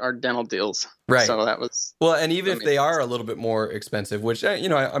are dental deals. Right. So that was well, and even if they are a little bit more expensive, which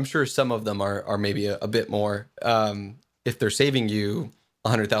I'm sure some of them are maybe a bit more. If they're saving you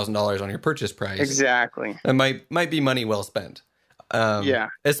 $100,000 on your purchase price, exactly, it might be money well spent. Yeah.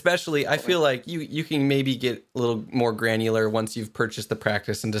 Especially, I feel like you can maybe get a little more granular once you've purchased the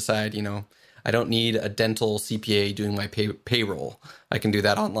practice and decide, I don't need a dental CPA doing my payroll. I can do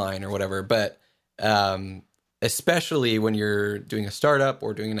that online or whatever. But especially when you're doing a startup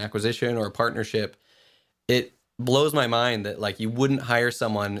or doing an acquisition or a partnership, it blows my mind that like you wouldn't hire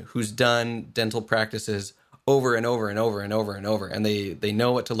someone who's done dental practices over and over and over and over and over, and they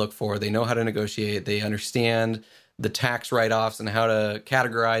know what to look for, they know how to negotiate, they understand the tax write-offs and how to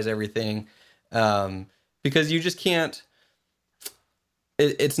categorize everything, because you just can't.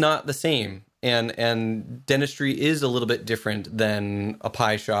 it's not the same. And dentistry is a little bit different than a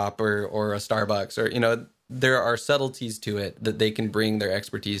pie shop or a Starbucks, or, you know, there are subtleties to it that they can bring their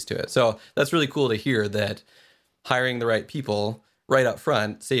expertise to it. So that's really cool to hear that hiring the right people right up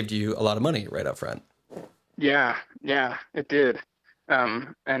front saved you a lot of money right up front. Yeah, it did.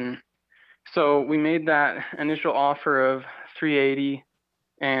 And so we made that initial offer of 380,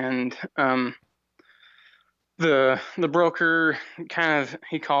 and the broker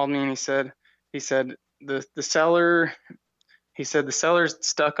he called me and he said the seller he said the seller's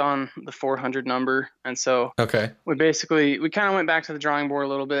stuck on the 400 number, and so Okay. we kind of went back to the drawing board a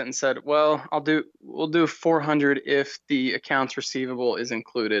little bit and said, well, we'll do 400 if the accounts receivable is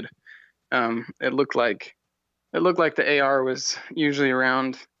included. It looked like the AR was usually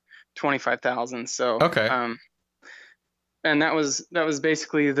around 25,000. So Okay. And that was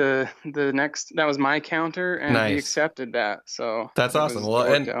basically the next, that was my counter, and Nice. he accepted that. So that's awesome.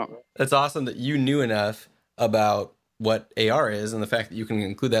 Well, and it's awesome that you knew enough about what AR is and the fact that you can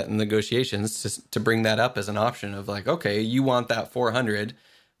include that in negotiations to bring that up as an option of like, okay, you want that 400.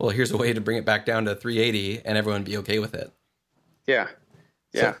 Well, here's a way to bring it back down to 380 and everyone be okay with it. Yeah.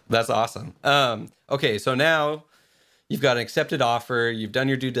 So that's awesome. Okay. So now you've got an accepted offer, you've done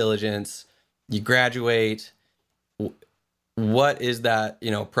your due diligence, you graduate. What is that, you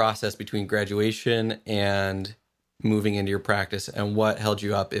know, process between graduation and moving into your practice, and what held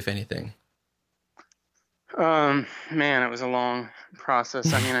you up, if anything? Man, it was a long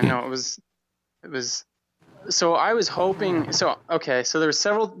process. I mean, I know it was, so I was hoping, so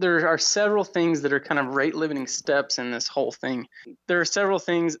there are several things that are kind of rate limiting steps in this whole thing. There are several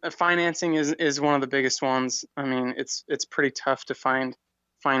things. Financing is one of the biggest ones. I mean, it's pretty tough to find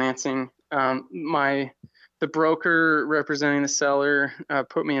financing. The broker representing the seller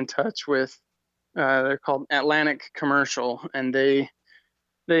put me in touch with, they're called Atlantic Commercial, and they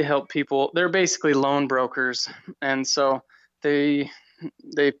help people. They're basically loan brokers, and so they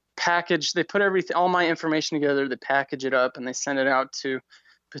put all my information together, they package it up, and they send it out to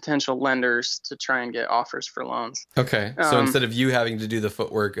potential lenders to try and get offers for loans. Okay. So instead of you having to do the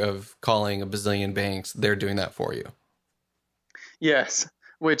footwork of calling a bazillion banks, they're doing that for you. Yes,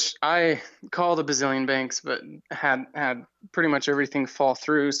 which I called a bazillion banks, but had pretty much everything fall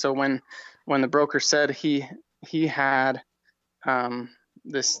through. So when the broker said he had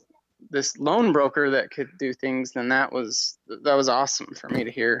this loan broker that could do things, then that was awesome for me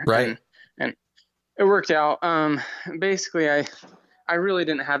to hear. Right. And it worked out. Basically, I really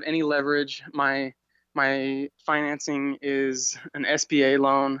didn't have any leverage. My financing is an SBA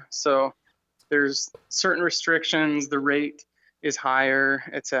loan, so there's certain restrictions. The rate is higher.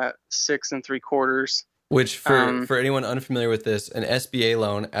 It's at 6 3/4. Which for anyone unfamiliar with this, an SBA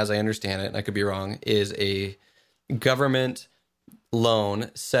loan, as I understand it, and I could be wrong, is a government loan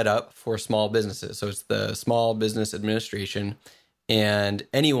set up for small businesses. So it's the Small Business Administration, and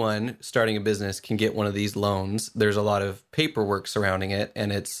anyone starting a business can get one of these loans. There's a lot of paperwork surrounding it,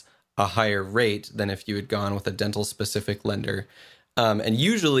 and it's a higher rate than if you had gone with a dental specific lender. And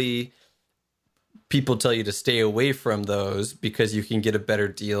usually people tell you to stay away from those because you can get a better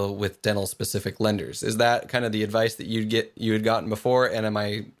deal with dental specific lenders. Is that kind of the advice that you had gotten before? And am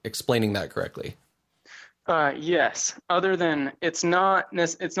I explaining that correctly? Yes. Other than it's not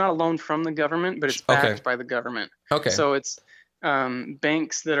a loan from the government, but it's backed by the government. Okay. So it's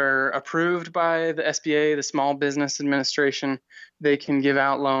banks that are approved by the SBA, the Small Business Administration. They can give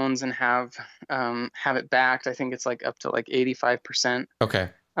out loans and have it backed. I think it's like up to like 85%. Okay.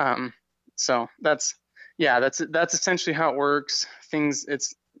 So that's essentially how it works. The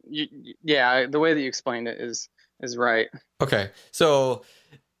way that you explained it is right. Okay. So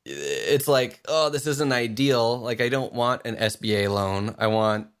it's like, oh, this isn't ideal. Like, I don't want an SBA loan. I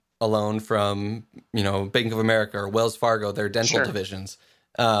want a loan from, you know, Bank of America or Wells Fargo, their dental divisions.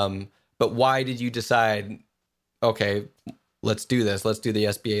 But why did you decide, okay, let's do this. Let's do the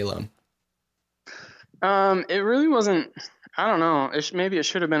SBA loan? It really wasn't, I don't know. Maybe it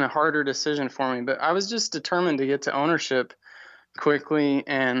should have been a harder decision for me, but I was just determined to get to ownership quickly.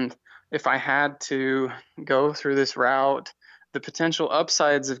 And if I had to go through this route, the potential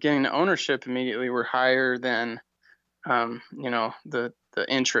upsides of getting to ownership immediately were higher than, the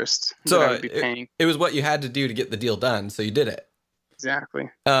interest that I would be paying. It was what you had to do to get the deal done, so you did it. Exactly.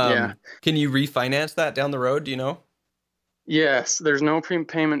 Can you refinance that down the road? Do you know? Yes, there's no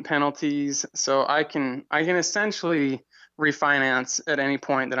prepayment penalties, so I can essentially refinance at any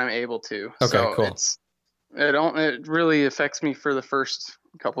point that I'm able to. Okay, so cool. It really affects me for the first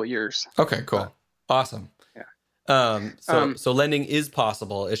couple of years. Okay, cool. Awesome. Yeah. So lending is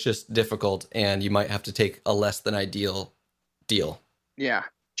possible. It's just difficult, and you might have to take a less than ideal deal. Yeah.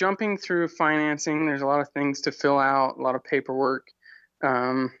 Jumping through financing, there's a lot of things to fill out, a lot of paperwork.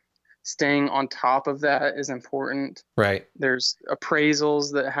 Um, Staying on top of that is important. Right. There's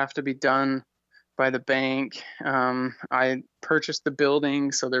appraisals that have to be done by the bank. I purchased the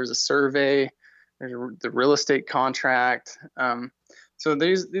building, so there's a survey, there's the real estate contract. So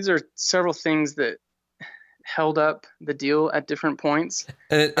these are several things that held up the deal at different points.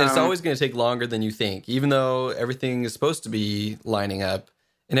 And it's always going to take longer than you think, even though everything is supposed to be lining up.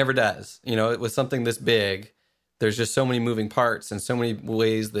 It never does. You know, with something this big, there's just so many moving parts and so many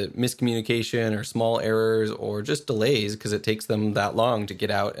ways that miscommunication or small errors or just delays because it takes them that long to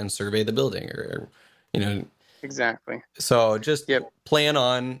get out and survey the building or you know. Exactly. So just Yep. plan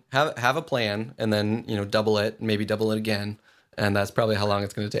on, have a plan and then, you know, double it, maybe double it again. And that's probably how long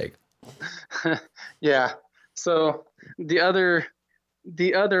it's going to take. Yeah. So the other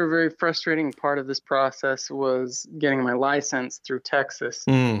very frustrating part of this process was getting my license through Texas.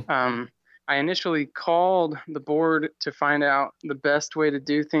 I initially called the board to find out the best way to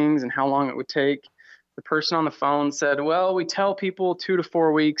do things and how long it would take. The person on the phone said, well, we tell people 2 to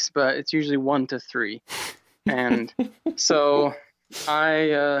 4 weeks, but it's usually 1 to 3. And so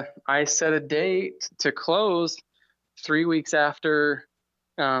I set a date to close 3 weeks after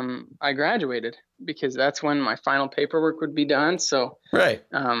I graduated, because that's when my final paperwork would be done. So right.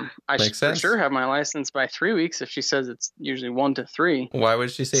 I should for sure have my license by 3 weeks if she says it's usually 1 to 3. Why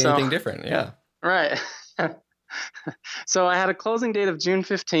would she say anything different? Yeah. Right. So I had a closing date of June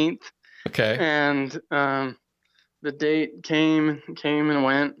 15th. Okay. And the date came and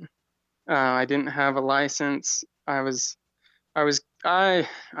went. I didn't have a license. I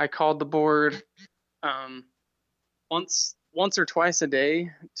called the board once or twice a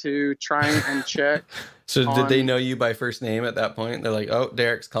day to try and check. So did they know you by first name at that point? They're like, oh,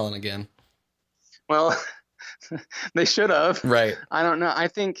 Derek's calling again. Well, they should have. Right. I don't know. I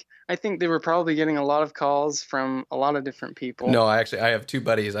think they were probably getting a lot of calls from a lot of different people. No, I have 2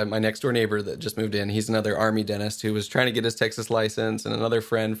 buddies. My next door neighbor that just moved in, he's another Army dentist who was trying to get his Texas license, and another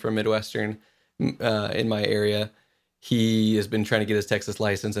friend from Midwestern in my area. He has been trying to get his Texas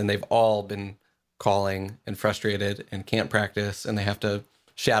license, and they've all been calling and frustrated and can't practice, and they have to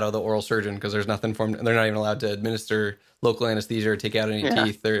shadow the oral surgeon because there's nothing for them. They're not even allowed to administer local anesthesia or take out any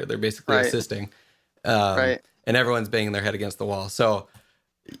teeth. They're basically assisting. Right. And everyone's banging their head against the wall. So,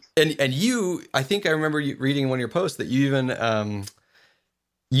 and you, I think I remember you reading one of your posts that you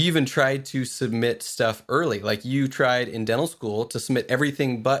even tried to submit stuff early. Like you tried in dental school to submit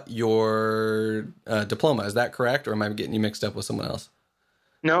everything but your diploma. Is that correct? Or am I getting you mixed up with someone else?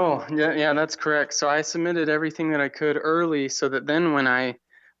 No. Yeah, that's correct. So I submitted everything that I could early so that then when I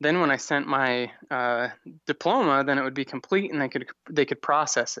sent my diploma, then it would be complete and they could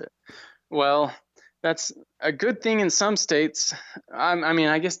process it. Well, that's a good thing in some states. I mean,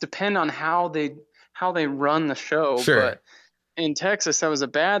 I guess depend on how they run the show. Sure. But in Texas, that was a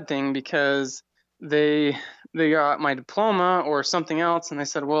bad thing because they got my diploma or something else, and they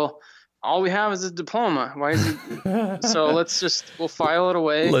said, "Well, all we have is a diploma. Why is it?" So we'll file it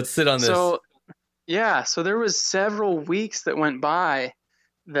away. Let's sit on this. So yeah, so there was several weeks that went by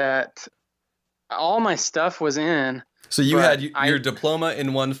that all my stuff was in. So you had your diploma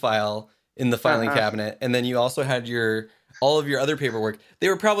in one file in the filing cabinet, and then you also had all of your other paperwork. They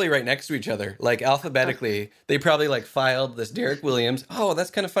were probably right next to each other, like alphabetically. They probably like filed this Derek Williams. Oh, that's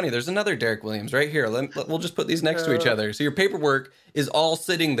kind of funny. There's another Derek Williams right here. We'll just put these next to each other. So your paperwork is all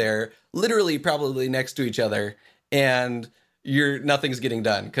sitting there, literally probably next to each other, and nothing's getting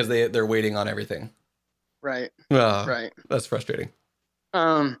done because they're waiting on everything. Right. Oh, right. That's frustrating.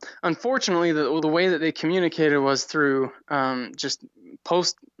 Unfortunately, the way that they communicated was through just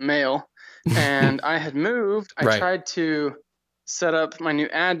post mail. And I had moved. I tried to set up my new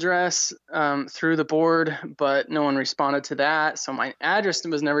address through the board, but no one responded to that. So my address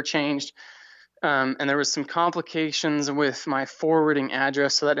was never changed. And there was some complications with my forwarding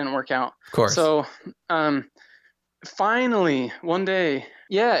address, so that didn't work out. Of course. So finally, one day,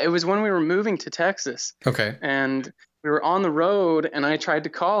 it was when we were moving to Texas. Okay. And we were on the road, and I tried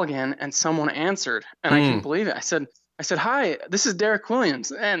to call again, and someone answered. And I couldn't believe it. I said, "Hi, this is Derek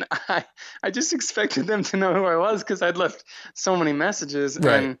Williams." And I just expected them to know who I was because I'd left so many messages.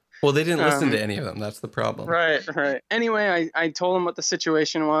 Right. And, well, they didn't listen to any of them. That's the problem. Right. Anyway, I told them what the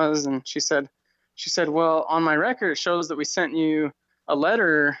situation was, and she said, "Well, on my record, it shows that we sent you a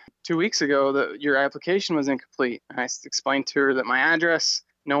letter 2 weeks ago that your application was incomplete." And I explained to her that my address,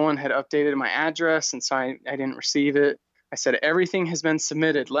 no one had updated my address, and so I didn't receive it. I said, "Everything has been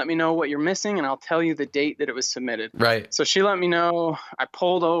submitted. Let me know what you're missing, and I'll tell you the date that it was submitted." Right. So she let me know. I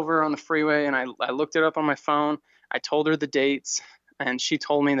pulled over on the freeway, and I looked it up on my phone. I told her the dates. and she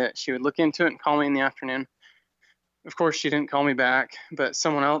told me that she would look into it and call me in the afternoon. Of course, she didn't call me back, but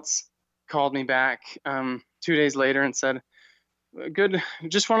someone else called me back 2 days later and said, "Good,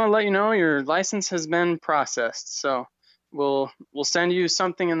 just want to let you know your license has been processed. So we'll send you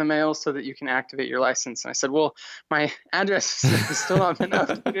something in the mail so that you can activate your license." And I said, "Well, my address has still not been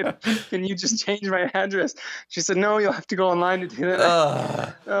updated. Can you just change my address?" She said, "No, you'll have to go online to do that."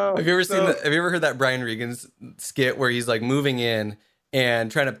 Have you ever heard that Brian Regan skit where he's like moving in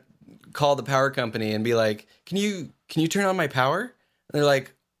and trying to call the power company and be like, can you turn on my power? And they're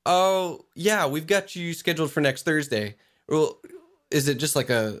like, "Oh yeah, we've got you scheduled for next Thursday." "Well, is it just like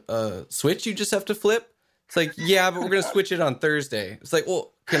a switch you just have to flip?" It's like, "Yeah, but we're gonna switch it on Thursday." It's like,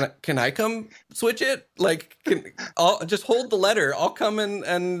 "Well, can I come switch it? Like, I'll just hold the letter. I'll come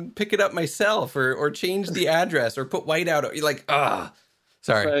and pick it up myself, or change the address, or put white out." You're like,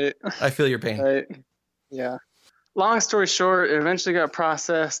 sorry, Right. I feel your pain. Right. Yeah. Long story short, it eventually got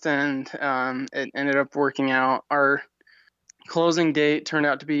processed, and it ended up working out. Our closing date turned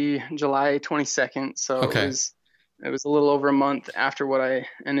out to be July 22nd, so Okay. it was a little over a month after what I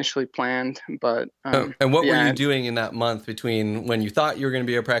initially planned. But And what were you doing in that month between when you thought you were going to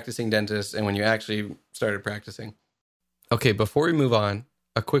be a practicing dentist and when you actually started practicing? Okay, before we move on,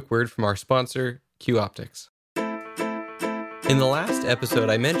 a quick word from our sponsor, Q Optics. In the last episode,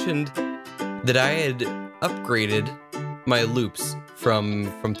 I mentioned that I had upgraded my loops from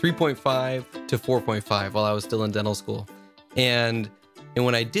 3.5 to 4.5 while I was still in dental school. And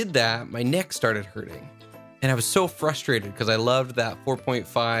when I did that, my neck started hurting. And I was so frustrated because I loved that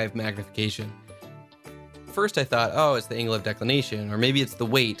 4.5 magnification. First I thought, oh, it's the angle of declination, or maybe it's the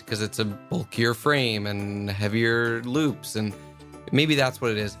weight because it's a bulkier frame and heavier loops, and maybe that's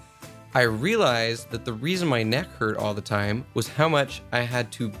what it is. I realized that the reason my neck hurt all the time was how much I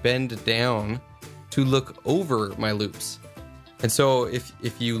had to bend down to look over my loops. And so if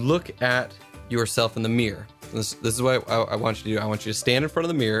you look at yourself in the mirror, this is what I want you to do. I want you to stand in front of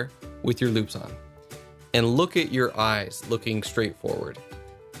the mirror with your loops on and look at your eyes looking straight forward.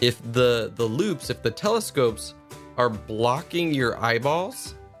 If the loops, if the telescopes are blocking your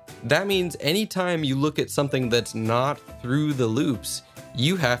eyeballs, that means anytime you look at something that's not through the loops,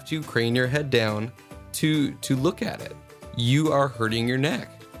 you have to crane your head down to look at it. You are hurting your neck.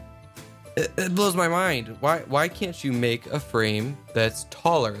 It blows my mind. Why can't you make a frame that's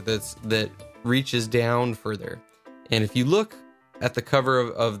taller, that reaches down further? And if you look at the cover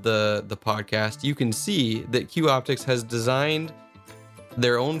of the podcast, you can see that Q Optics has designed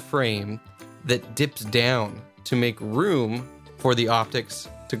their own frame that dips down to make room for the optics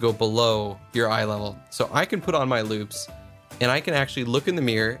to go below your eye level. So I can put on my loops and I can actually look in the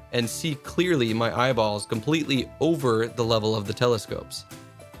mirror and see clearly my eyeballs completely over the level of the telescopes.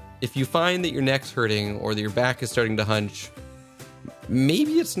 If you find that your neck's hurting or that your back is starting to hunch,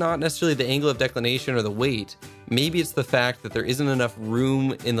 maybe it's not necessarily the angle of declination or the weight. Maybe it's the fact that there isn't enough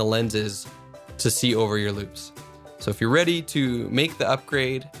room in the lenses to see over your loops. So if you're ready to make the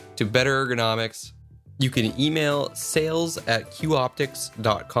upgrade to better ergonomics, you can email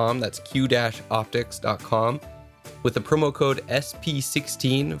sales@qoptics.com. That's q-optics.com with the promo code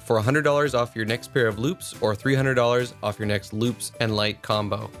SP16 for $100 off your next pair of loops or $300 off your next loops and light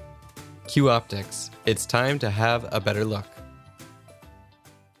combo. Q Optics, it's time to have a better look.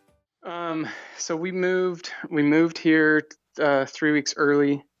 So we moved here 3 weeks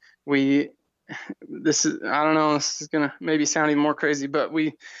early. I don't know, this is gonna maybe sound even more crazy, but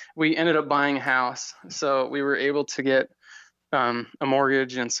we ended up buying a house. So we were able to get a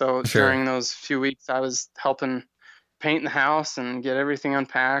mortgage, and so Sure. During those few weeks I was helping paint the house and get everything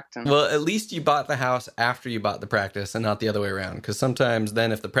unpacked. And Well, at least you bought the house after you bought the practice and not the other way around. Because sometimes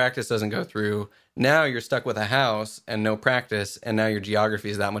then if the practice doesn't go through, now you're stuck with a house and no practice, and now your geography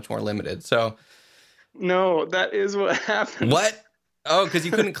is that much more limited. So, no, that is what happened. what? Oh, because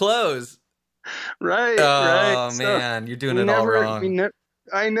you couldn't close. Right. Oh, So man, you're doing it all wrong.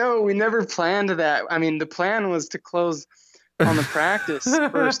 I know, we never planned that. I mean, the plan was to close on the practice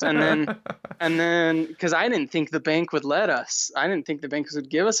first, and then because I didn't think the bank would let us. I didn't think the bank would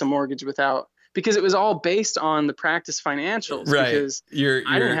give us a mortgage because it was all based on the practice financials. Right. Because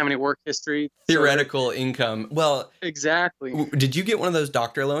I didn't have any work history. Theoretical income. Well, exactly. Did you get one of those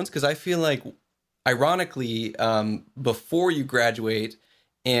doctor loans? Because I feel like, ironically, before you graduate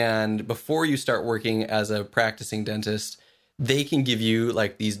and before you start working as a practicing dentist, they can give you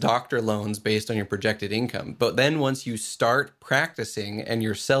like these doctor loans based on your projected income. But then once you start practicing and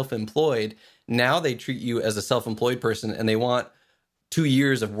you're self-employed, now they treat you as a self-employed person and they want 2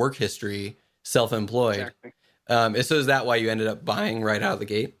 years of work history self-employed. Exactly. So is that why you ended up buying right out of the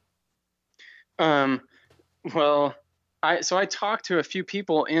gate? Well, I talked to a few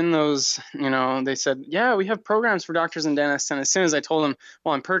people in those, they said, yeah, we have programs for doctors and dentists. And as soon as I told them,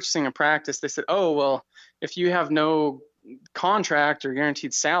 well, I'm purchasing a practice, they said, oh, well, if you have no contract or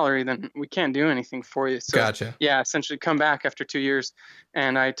guaranteed salary, then we can't do anything for you. So Gotcha. yeah, essentially come back after 2 years.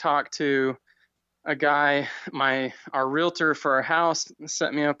 And I talked to a guy, our realtor for our house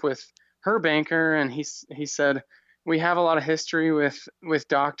set me up with her banker, and he said, we have a lot of history with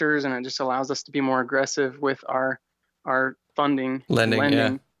doctors, and it just allows us to be more aggressive with our funding, Lending.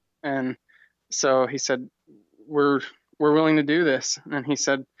 Yeah. And so he said, we're willing to do this. And he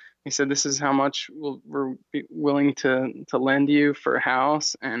said, this is how much we're willing to lend you for a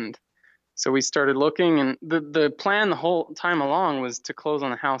house. And so we started looking, and the plan the whole time along was to close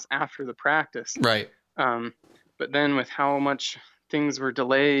on the house after the practice. Right. But then with how much things were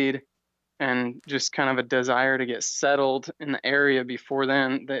delayed and just kind of a desire to get settled in the area before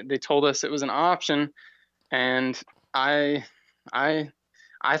then, they told us it was an option. And I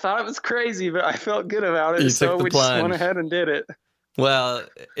thought it was crazy, but I felt good about it. So we just went ahead and did it. Well,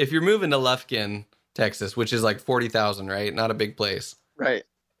 if you're moving to Lufkin, Texas, which is like 40,000, right? Not a big place. Right.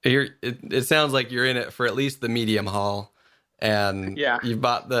 It sounds like you're in it for at least the medium haul, and yeah, you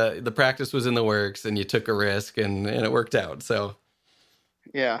bought the practice was in the works, and you took a risk, and it worked out. So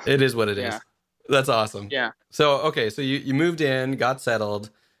yeah, it is what it is. That's awesome. Yeah. So okay, so you moved in, got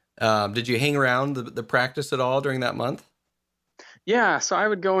settled. Did you hang around the practice at all during that month? Yeah, so I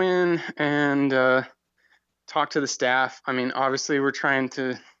would go in and talk to the staff. I mean, obviously we're trying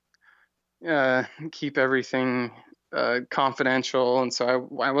to keep everything confidential, and so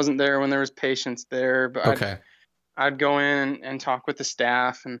I wasn't there when there was patients there, but okay. I'd go in and talk with the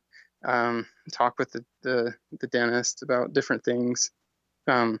staff and talk with the dentist about different things.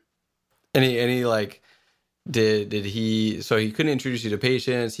 Any like did he, so he couldn't introduce you to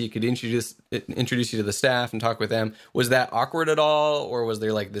patients, he could introduce you to the staff and talk with them. Was that awkward at all, or was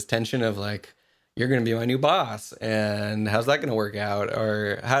there like this tension of like, you're going to be my new boss and how's that going to work out?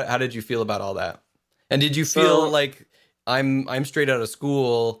 Or how did you feel about all that? And did you feel like I'm straight out of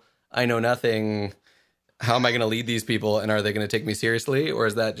school, I know nothing, how am I going to lead these people, and are they going to take me seriously, or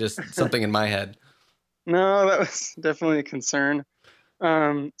is that just something in my head? No, that was definitely a concern.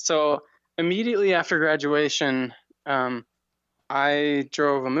 So immediately after graduation, I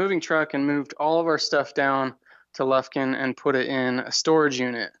drove a moving truck and moved all of our stuff down to Lufkin and put it in a storage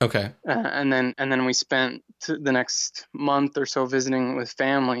unit. Okay. And then we spent the next month or so visiting with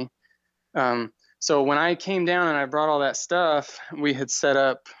family. So when I came down and I brought all that stuff, we had set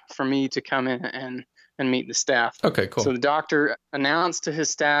up for me to come in and meet the staff. Okay, cool. So the doctor announced to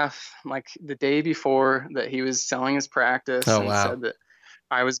his staff like the day before that he was selling his practice, and said that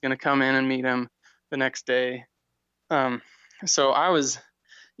I was going to come in and meet him the next day. So I was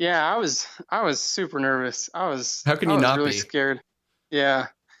super nervous. How can you not really be scared? Yeah.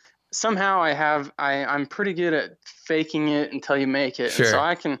 Somehow I'm pretty good at faking it until you make it. Sure. And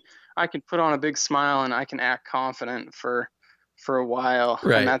so I can put on a big smile and I can act confident for a while.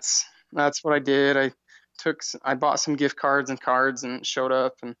 Right. And that's what I did. I bought some gift cards and showed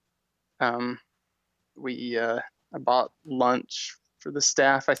up, and I bought lunch for the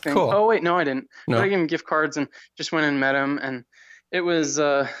staff, I think. Cool. Oh wait, no, I didn't. No. But I gave them gift cards and just went and met them, and it was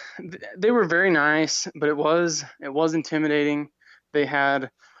they were very nice, but it was intimidating. They had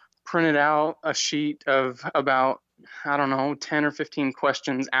printed out a sheet of about, I don't know, 10 or 15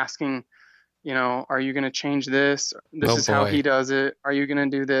 questions asking, are you going to change this? This is how he does it. Are you going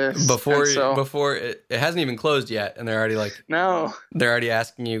to do this? Before it hasn't even closed yet, and they're already like, no, they're already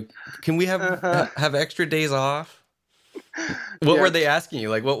asking you, can we have extra days off? What were they asking you?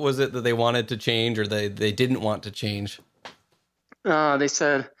 Like, what was it that they wanted to change, or they didn't want to change? They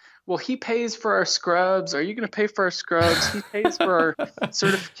said, well, he pays for our scrubs. Are you going to pay for our scrubs? He pays for our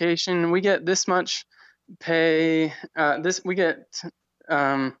certification. We get this much pay. We get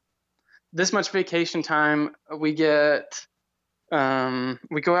this much vacation time. We get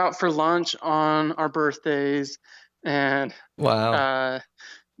we go out for lunch on our birthdays, and wow.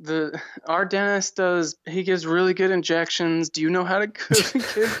 Our dentist he gives really good injections. Do you know how to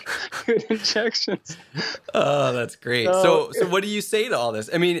give good injections? Oh, that's great. So what do you say to all this?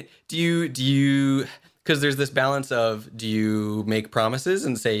 I mean, do you, because there's this balance of, do you make promises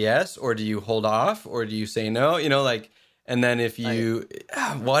and say yes, or do you hold off, or do you say no? And then if you,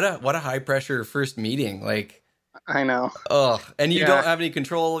 what a high pressure first meeting, like. I know. Oh, and you don't have any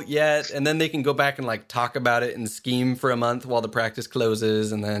control yet, and then they can go back and like talk about it and scheme for a month while the practice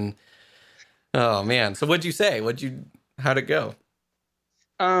closes, and then, oh man. So what'd you say? How'd it go?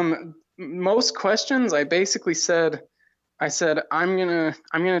 Most questions, I basically said, I'm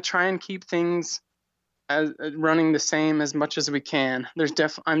gonna try and keep things as running the same as much as we can. There's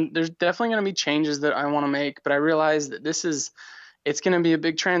definitely going to be changes that I want to make, but I realize that it's going to be a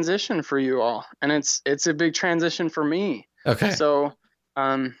big transition for you all, and it's a big transition for me. Okay. So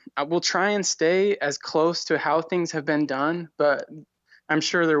I will try and stay as close to how things have been done, but I'm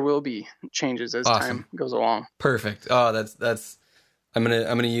sure there will be changes as time goes along. Perfect. Oh, that's I'm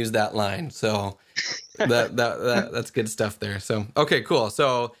gonna use that line. So that's good stuff there. So okay, cool.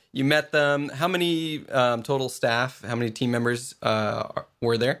 So you met them. How many total staff? How many team members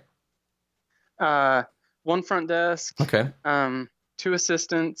were there? One front desk. Okay. 2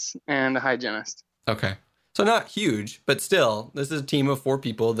 assistants and a hygienist. Okay. So not huge, but still, this is a team of 4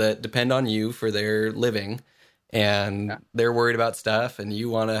 people that depend on you for their living, and they're worried about stuff, and you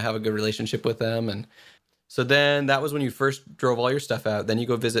want to have a good relationship with them. And so then that was when you first drove all your stuff out. Then you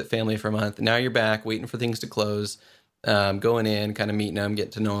go visit family for a month. Now you're back waiting for things to close, going in, kind of meeting them,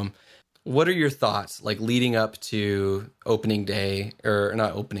 getting to know them. What are your thoughts, like leading up to opening day, or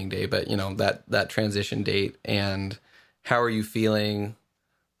not opening day, but that transition date, and how are you feeling?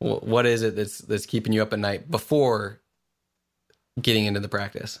 What is it that's keeping you up at night before getting into the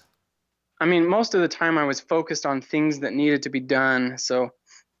practice? I mean, most of the time I was focused on things that needed to be done. So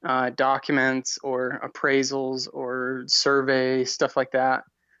documents or appraisals or survey, stuff like that.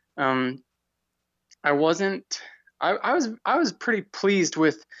 I was pretty pleased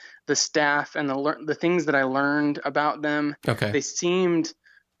with the staff and the things that I learned about them. Okay. They seemed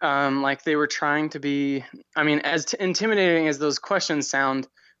like they were trying to be, I mean, as intimidating as those questions sound,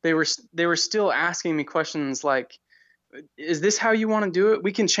 they were still asking me questions like, is this how you want to do it?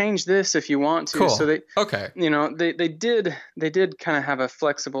 We can change this if you want to. Cool. So they did kind of have a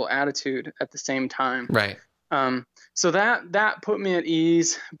flexible attitude at the same time. Right. So that put me at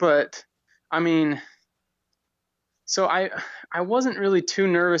ease, but I mean, so I wasn't really too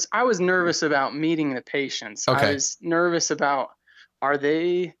nervous. I was nervous about meeting the patients. Okay. I was nervous about, are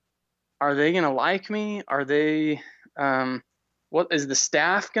they going to like me? Are they, what is the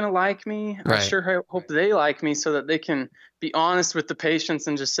staff going to like me? Right. I sure hope they like me so that they can be honest with the patients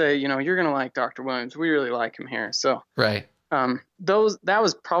and just say, you're going to like Dr. Williams. We really like him here. So, right. That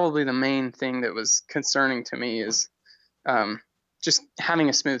was probably the main thing that was concerning to me is, just having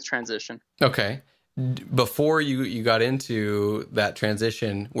a smooth transition. Okay. Before you got into that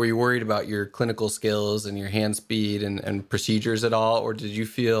transition, were you worried about your clinical skills and your hand speed and procedures at all? Or did you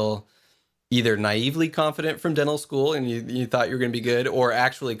feel either naively confident from dental school and you thought you were going to be good, or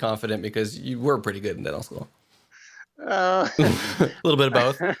actually confident because you were pretty good in dental school? A little bit of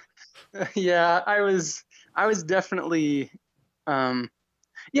both. Yeah, I was definitely, I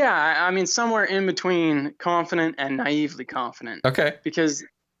mean, somewhere in between confident and naively confident. Okay. Because,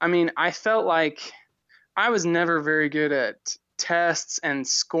 I mean, I felt like I was never very good at tests and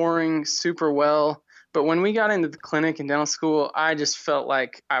scoring super well. But when we got into the clinic in dental school, I just felt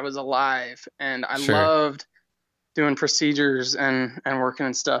like I was alive, and I Sure. loved doing procedures and working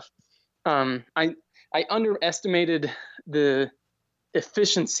and stuff. I underestimated the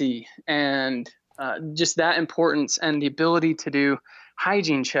efficiency and just that importance and the ability to do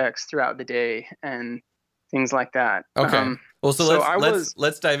hygiene checks throughout the day and things like that. Okay. Well, so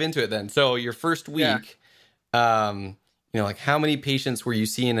let's dive into it then. So your first week, like how many patients were you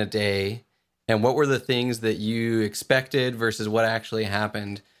seeing a day? And what were the things that you expected versus what actually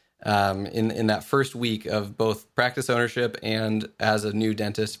happened in that first week of both practice ownership and as a new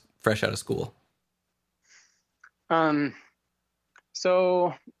dentist fresh out of school?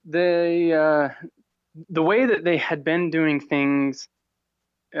 So the way that they had been doing things,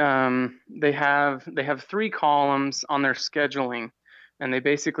 they have 3 columns on their scheduling, and they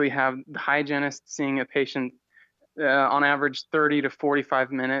basically have the hygienist seeing a patient on average 30 to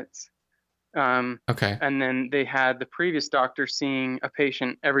 45 minutes. Okay. And then they had the previous doctor seeing a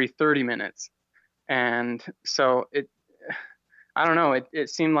patient every 30 minutes. And so I don't know, it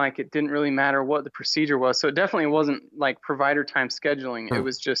seemed like it didn't really matter what the procedure was. So it definitely wasn't like provider time scheduling. It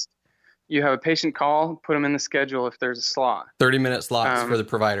was just, you have a patient call, put them in the schedule if there's a slot. 30-minute slots for the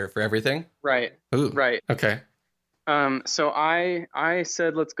provider for everything? Right. Ooh, right. Okay. So I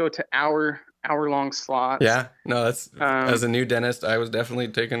said, let's go to hour-long slots. Yeah, no, that's as a new dentist, I was definitely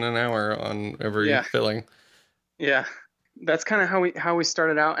taking an hour on every filling. Yeah, that's kind of how we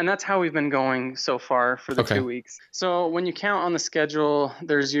started out, and that's how we've been going so far for the 2 weeks. So when you count on the schedule,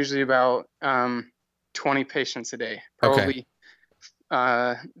 there's usually about 20 patients a day, probably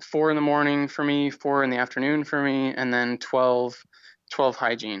 4 in the morning for me, 4 in the afternoon for me, and then 12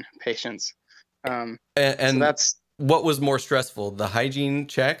 hygiene patients. And so that's. What was more stressful, the hygiene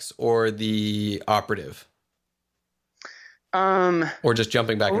checks or the operative? Or just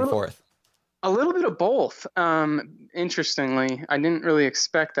jumping back and forth? A little bit of both. Interestingly, I didn't really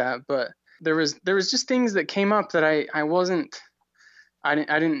expect that, but there was just things that came up that I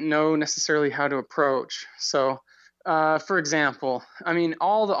didn't know necessarily how to approach. So, for example, I mean,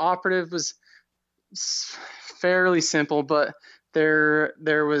 all the operative was fairly simple, but there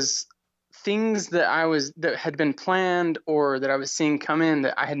was things that had been planned or that I was seeing come in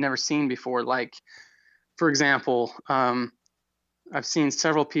that I had never seen before. Like, for example, I've seen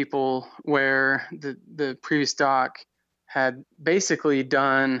several people where the previous doc had basically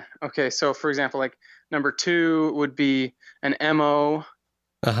done, okay, so for example, like number 2 would be an MO,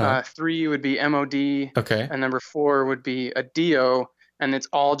 3 would be MOD, Okay. and number 4 would be a DO, and it's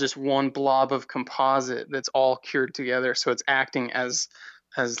all just one blob of composite that's all cured together. So it's acting as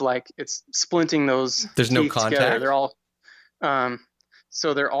like it's splinting those There's no teeth contact. together. They're all,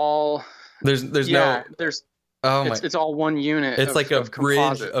 so they're all. There's Yeah, no. there's. Oh my! It's all one unit. It's like a of bridge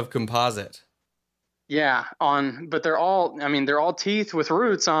composite. of composite. Yeah, but they're all. I mean, they're all teeth with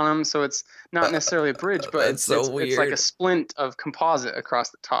roots on them, so it's not necessarily a bridge, but It's so weird. It's like a splint of composite across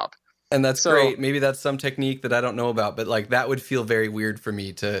the top. And that's great. Maybe that's some technique that I don't know about, but like that would feel very weird for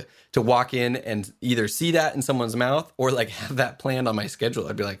me to walk in and either see that in someone's mouth or like have that planned on my schedule.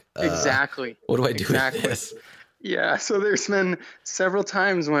 I'd be like, exactly. What do I do with this? Yeah. So there's been several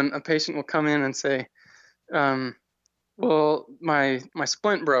times when a patient will come in and say, well, my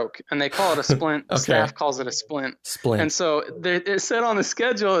splint broke, and they call it a splint. Okay. Staff calls it a splint. Splint. And so it said on the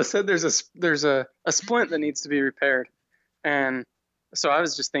schedule, it said there's a splint that needs to be repaired. And so I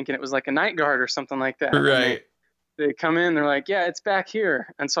was just thinking it was like a night guard or something like that. Right. They come in, they're like, yeah, it's back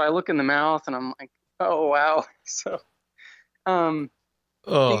here. And so I look in the mouth and I'm like, oh, wow. So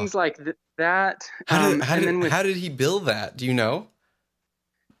things like that. How did he build that? Do you know?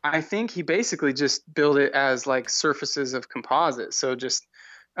 I think he basically just built it as like surfaces of composite. So just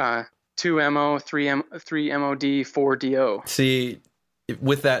 2 MO, 3 MOD, 4 DO. See,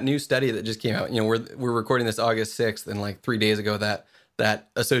 with that new study that just came out, we're recording this August 6th, and like 3 days ago that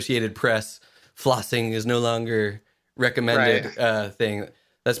Associated Press flossing is no longer recommended thing.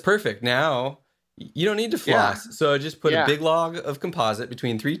 That's perfect. Now you don't need to floss. Yeah. So just put a big log of composite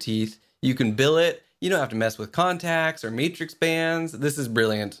between 3 teeth. You can bill it. You don't have to mess with contacts or matrix bands. This is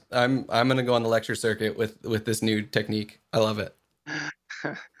brilliant. I'm going to go on the lecture circuit with this new technique. I love it.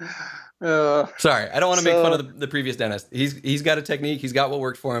 Sorry, I don't want to make fun of the previous dentist. He's got a technique. He's got what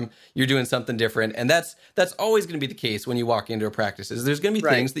worked for him. You're doing something different, and that's always going to be the case when you walk into a practice. Is there's going to be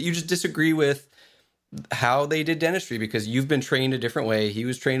things that you just disagree with how they did dentistry because you've been trained a different way. He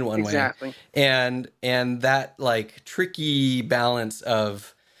was trained one way, and that like tricky balance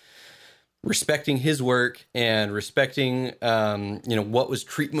of respecting his work and respecting, what was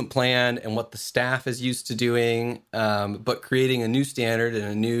treatment planned and what the staff is used to doing, but creating a new standard and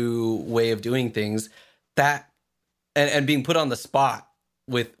a new way of doing things and being put on the spot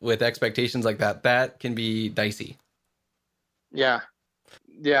with expectations like that can be dicey. Yeah,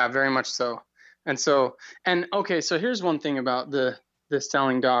 very much so. And okay, so here's one thing about this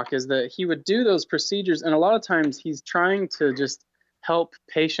telling doc is that he would do those procedures, and a lot of times he's trying to just help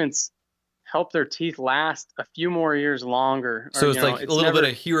patients help their teeth last a few more years longer. So it's like a little bit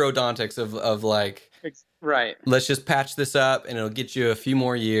of herodontics of like, right. Let's just patch this up and it'll get you a few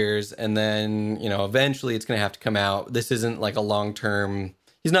more years. And then, eventually it's going to have to come out. This isn't like a long-term,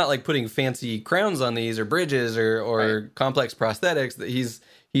 he's not like putting fancy crowns on these or bridges or complex prosthetics that he's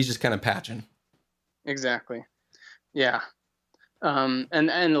just kind of patching. Exactly. Yeah. And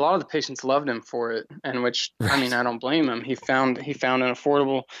a lot of the patients loved him for it, and which I mean, I don't blame him. He found an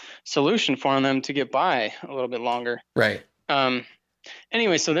affordable solution for them to get by a little bit longer. Right.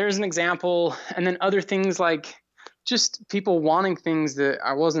 Anyway, so there's an example, and then other things like just people wanting things that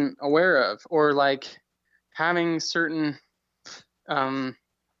I wasn't aware of, or like having certain having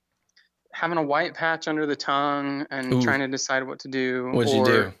a white patch under the tongue and trying to decide what to do. What'd you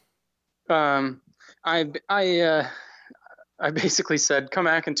do? I basically said, come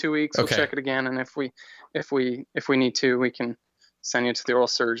back in 2 weeks. We'll check it again, and if we need to, we can send you to the oral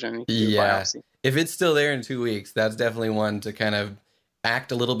surgeon. Yeah, if it's still there in 2 weeks, that's definitely one to kind of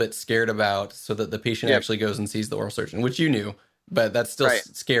act a little bit scared about, so that the patient actually goes and sees the oral surgeon, which you knew, but that's still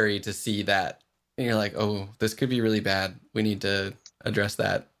scary to see that, and you're like, oh, this could be really bad. We need to address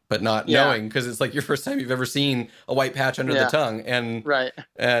that, but not knowing, because it's like your first time you've ever seen a white patch under the tongue,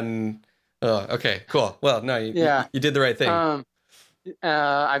 and. Oh, okay, cool. Well, no, you did the right thing.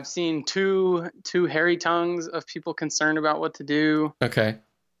 I've seen two hairy tongues of people concerned about what to do. Okay.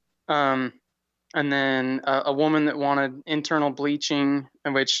 And then a woman that wanted internal bleaching,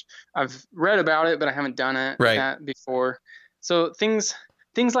 in which I've read about it, but I haven't done it before. So things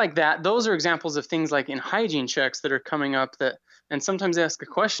things like that. Those are examples of things like in hygiene checks that are coming up and sometimes they ask a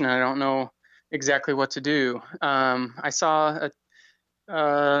question and I don't know exactly what to do. I saw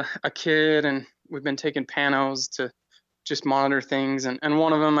a kid, and we've been taking panos to just monitor things. And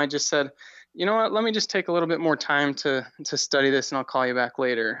one of them, I just said, you know what, let me just take a little bit more time to study this and I'll call you back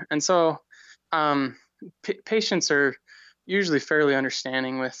later. And so patients are usually fairly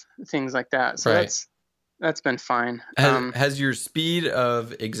understanding with things like that. So that's been fine. Has your speed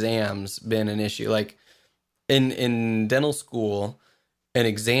of exams been an issue? Like in dental school, an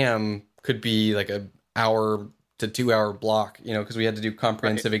exam could be like a hour to 2 hour block, you know, because we had to do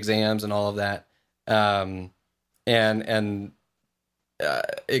comprehensive exams and all of that. And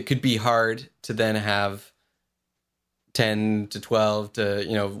it could be hard to then have 10 to 12 to,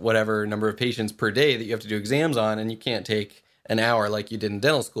 you know, whatever number of patients per day that you have to do exams on, and you can't take an hour like you did in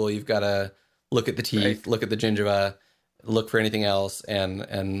dental school. You've got to look at the teeth, look at the gingiva, look for anything else,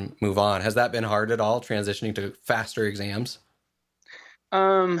 and move on. Has that been hard at all, transitioning to faster exams?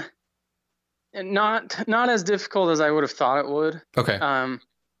 And not as difficult as I would have thought it would. Okay.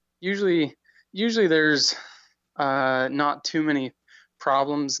 Usually there's not too many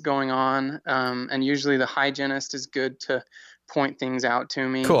problems going on, and usually the hygienist is good to point things out to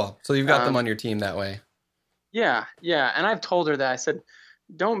me. Cool. So you've got them on your team that way. Yeah. And I've told her that. I said,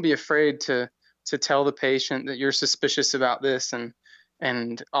 don't be afraid to tell the patient that you're suspicious about this, and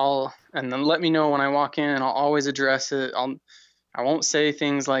then let me know when I walk in, and I'll always address it. I won't say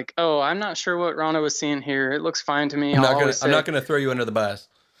things like, "Oh, I'm not sure what Rhonda was seeing here. It looks fine to me." I'm not gonna throw you under the bus.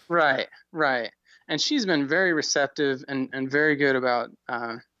 Right. And she's been very receptive and very good about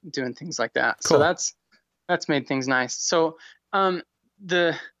doing things like that. Cool. So that's made things nice. So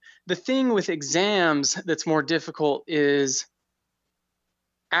the thing with exams that's more difficult is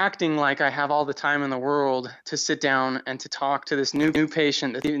acting like I have all the time in the world to sit down and to talk to this new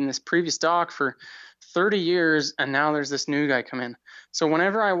patient that's in this previous doc for 30 years, and now there's this new guy come in. So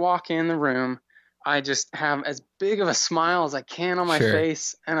whenever I walk in the room, I just have as big of a smile as I can on my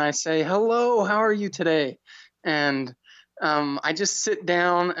face, and I say, "Hello, how are you today?" And I just sit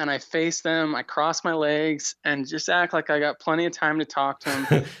down and I face them. I cross my legs and just act like I got plenty of time to talk to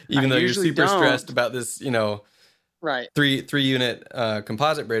them. Even though you're super stressed about this, you know, three unit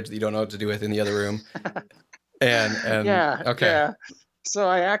composite bridge that you don't know what to do with in the other room. and yeah. So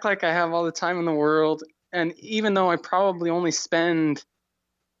I act like I have all the time in the world, and even though I probably only spend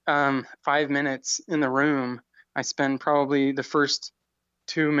 5 minutes in the room, I spend probably the first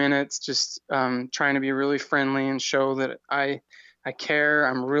 2 minutes just trying to be really friendly and show that I care.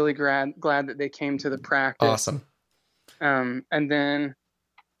 I'm really glad that they came to the practice. Awesome. And then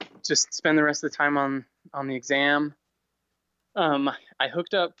just spend the rest of the time on the exam. I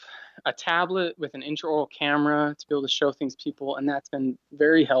hooked up a tablet with an intraoral camera to be able to show things to people, and that's been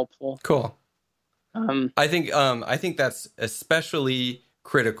very helpful. Cool. I think that's especially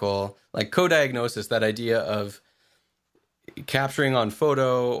critical, like co-diagnosis, that idea of capturing on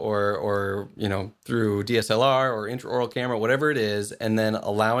photo or you know, through DSLR or intraoral camera, whatever it is, and then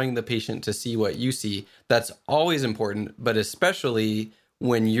allowing the patient to see what you see. That's always important, but especially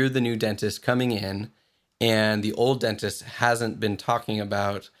when you're the new dentist coming in and the old dentist hasn't been talking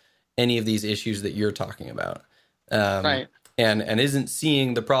about any of these issues that you're talking about. And isn't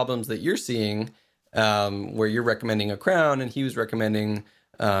seeing the problems that you're seeing, where you're recommending a crown and he was recommending,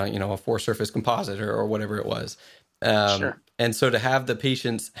 you know, a 4-surface composite or whatever it was. And so to have the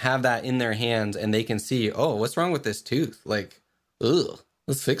patients have that in their hands and they can see, oh, what's wrong with this tooth? Like,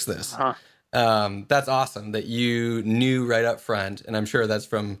 let's fix this. That's awesome that you knew right up front. And I'm sure that's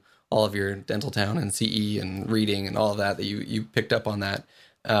from all of your Dental Town and CE and reading and all of that you picked up on that.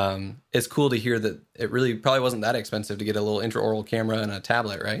 It's cool to hear that it really probably wasn't that expensive to get a little intraoral camera and a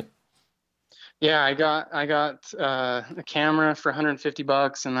tablet, right? Yeah, I got a camera for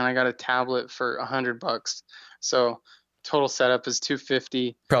 $150, and then I got a tablet for $100. So total setup is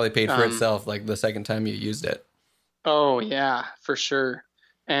 $250. Probably paid for itself like the second time you used it. Oh yeah, for sure.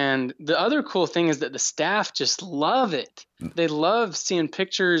 And the other cool thing is that the staff just love it. They love seeing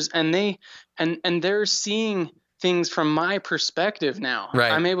pictures, and they're seeing things from my perspective now.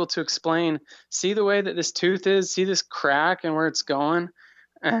 Right. I'm able to explain, see the way that this tooth is, see this crack and where it's going.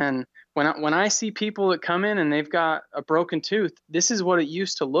 And when I see people that come in and they've got a broken tooth, this is what it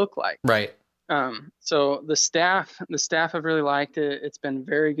used to look like. Right. So the staff have really liked it. It's been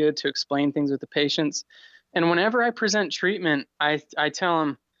very good to explain things with the patients. And whenever I present treatment, I tell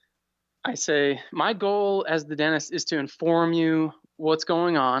them, I say, my goal as the dentist is to inform you what's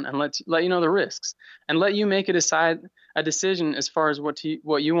going on and let you know the risks, and let you make a decision as far as what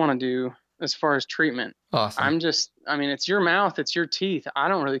you want to do as far as treatment. Awesome. I mean, it's your mouth, it's your teeth. I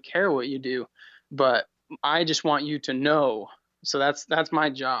don't really care what you do, but I just want you to know. So that's my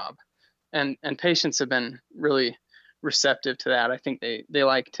job. And patients have been really receptive to that. I think they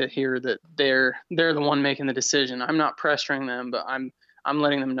like to hear that they're the one making the decision. I'm not pressuring them, but I'm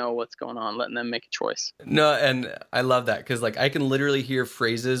letting them know what's going on, letting them make a choice. No, and I love that because like I can literally hear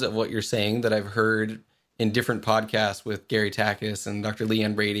phrases of what you're saying that I've heard in different podcasts with Gary Takis and Dr.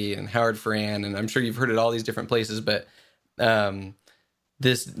 Leanne Brady and Howard Ferran, and I'm sure you've heard it all these different places, but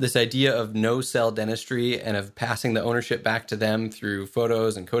this idea of no cell dentistry and of passing the ownership back to them through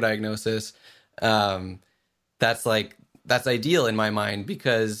photos and co-diagnosis, that's ideal in my mind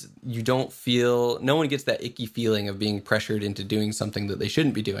because you don't feel, no one gets that icky feeling of being pressured into doing something that they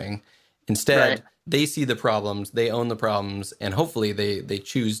shouldn't be doing. Instead, right. They see the problems, they own the problems, and hopefully they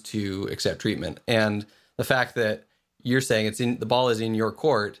choose to accept treatment. And the fact that you're saying the ball is in your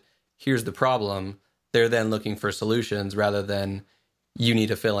court, here's the problem, they're then looking for solutions rather than you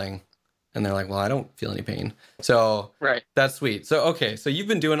need a filling. And they're like, well, I don't feel any pain. So right. That's sweet. So, okay. So you've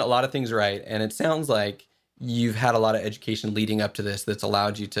been doing a lot of things right. And it sounds like you've had a lot of education leading up to this that's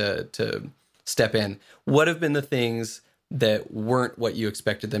allowed you to step in. What have been the things that weren't what you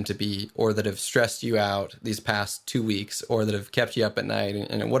expected them to be, or that have stressed you out these past 2 weeks, or that have kept you up at night?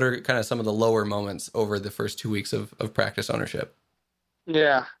 And what are kind of some of the lower moments over the first 2 weeks of practice ownership?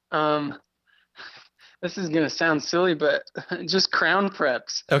 Yeah. This is going to sound silly, but just crown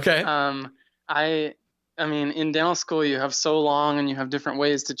preps. Okay. I mean, in dental school, you have so long and you have different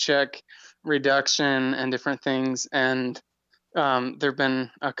ways to check reduction and different things. And there've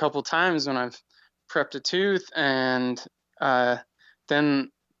been a couple times when I've prepped a tooth and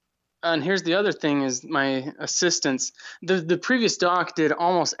here's the other thing is my assistants, the previous doc did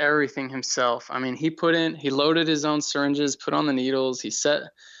almost everything himself. I mean, he loaded his own syringes, put on the needles, he set,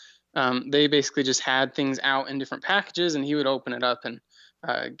 they basically just had things out in different packages and he would open it up and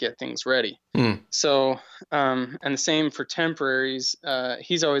get things ready. So, and the same for temporaries.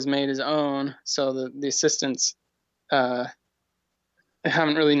 He's always made his own. So the assistants haven't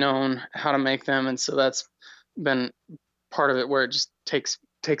really known how to make them. And so that's been part of it where it just takes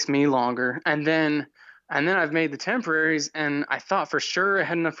me longer. And then I've made the temporaries and I thought for sure I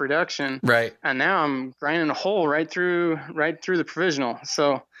had enough reduction. Right. And now I'm grinding a hole right through the provisional.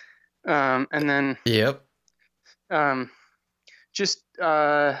 So, and then, yep. Just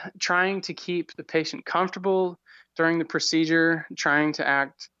trying to keep the patient comfortable during the procedure, trying to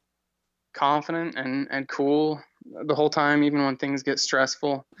act confident and cool the whole time, even when things get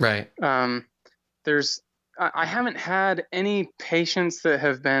stressful. Right. I haven't had any patients that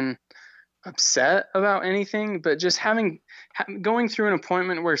have been upset about anything, but just going through an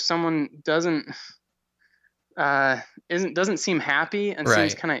appointment where someone doesn't seem happy and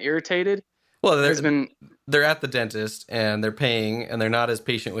seems kind of irritated. Well, they're at the dentist and they're paying and they're not as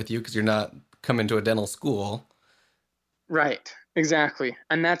patient with you because you're not coming to a dental school. Right. Exactly.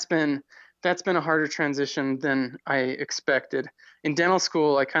 And that's been a harder transition than I expected. In dental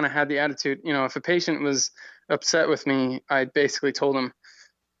school, I kind of had the attitude, if a patient was upset with me, I basically told them,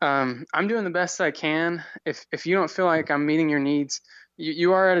 I'm doing the best I can. If you don't feel like I'm meeting your needs,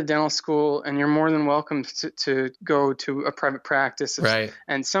 you are at a dental school and you're more than welcome to go to a private practice. Right.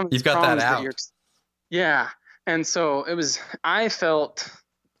 And some you've got that out. Yeah. And so I felt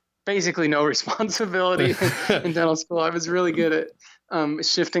basically no responsibility in dental school. I was really good at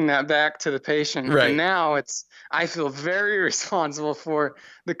shifting that back to the patient. Right. And now I feel very responsible for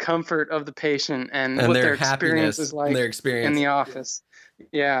the comfort of the patient and what their experience is like in the office.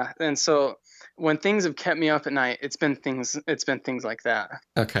 Yeah. And so when things have kept me up at night, it's been things like that.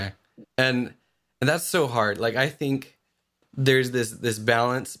 Okay. And that's so hard. Like, I think there's this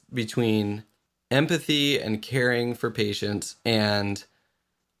balance between empathy and caring for patients and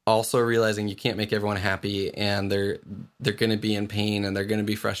also realizing you can't make everyone happy and they're going to be in pain and they're going to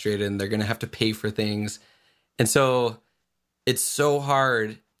be frustrated and they're going to have to pay for things. And so it's so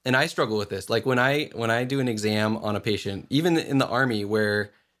hard. And I struggle with this. Like when I do an exam on a patient, even in the Army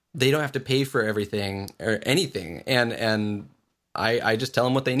where they don't have to pay for everything or anything. And I just tell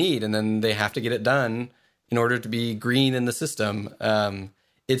them what they need and then they have to get it done in order to be green in the system.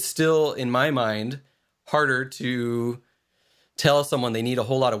 It's still, in my mind, harder to tell someone they need a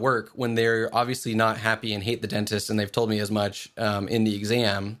whole lot of work when they're obviously not happy and hate the dentist, and they've told me as much in the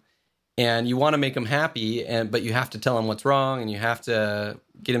exam. And you want to make them happy, but you have to tell them what's wrong, and you have to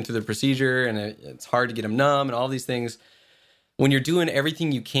get them through the procedure, and it's hard to get them numb, and all these things. When you're doing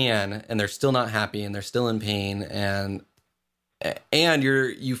everything you can, and they're still not happy, and they're still in pain, and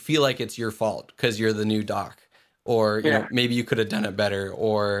you feel like it's your fault because you're the new doc, or you know, maybe you could have done it better,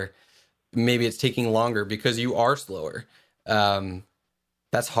 or maybe it's taking longer because you are slower.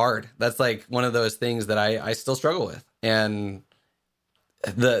 That's hard. That's like one of those things that I still struggle with. And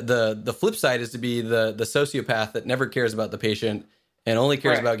the flip side is to be the sociopath that never cares about the patient and only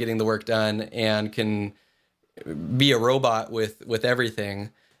cares about getting the work done and can be a robot with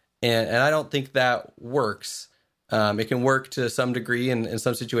everything. And I don't think that works. It can work to some degree in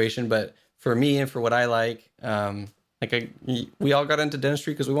some situation, but for me and for what I like we all got into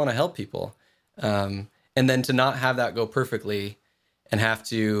dentistry because we want to help people. And then to not have that go perfectly and have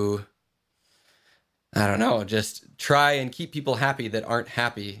to, I don't know, just try and keep people happy that aren't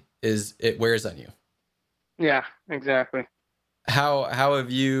happy it wears on you. Yeah, exactly. How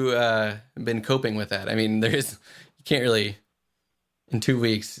have you been coping with that? I mean, you can't really, in 2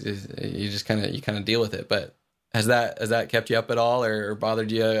 weeks, you just kind of deal with it. But has that kept you up at all, or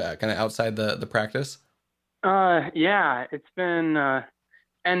bothered you kind of outside the practice? Yeah, it's been,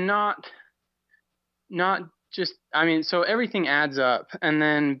 and not just, I mean, so everything adds up, and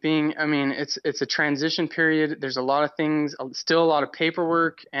then it's a transition period. There's a lot of things, still a lot of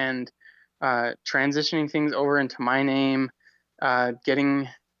paperwork and transitioning things over into my name. Getting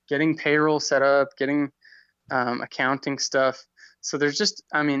payroll set up, getting accounting stuff. So there's just,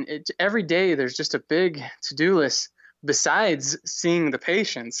 every day there's just a big to-do list besides seeing the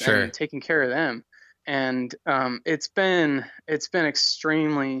patients Sure. and taking care of them. And it's been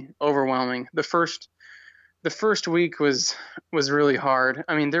extremely overwhelming. The first week was really hard.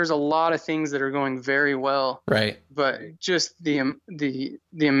 I mean, there's a lot of things that are going very well, right? But just the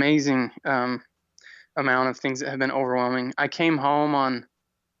amazing amount of things that have been overwhelming. I came home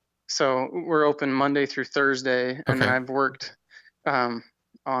so we're open Monday through Thursday, and then I've worked on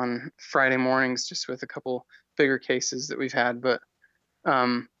Friday mornings just with a couple bigger cases that we've had. But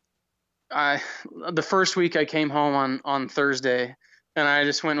the first week I came home on Thursday, and I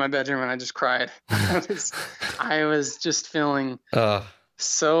just went in my bedroom and I just cried. I was just feeling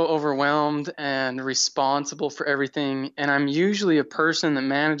so overwhelmed and responsible for everything. And I'm usually a person that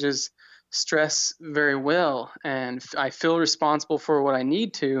manages stress very well, and I feel responsible for what I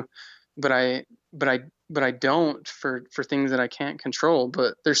need to, but I don't for things that I can't control.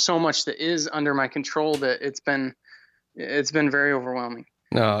 But there's so much that is under my control that it's been very overwhelming.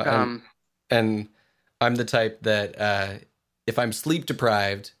 No, and I'm the type that if I'm sleep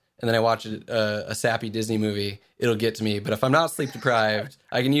deprived and then I watch a sappy Disney movie, it'll get to me. But if I'm not sleep deprived,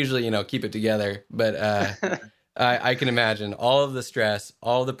 I can usually keep it together. But I can imagine all of the stress,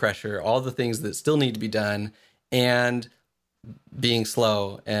 all of the pressure, all the things that still need to be done, and being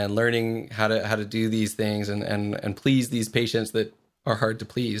slow and learning how to do these things and please these patients that are hard to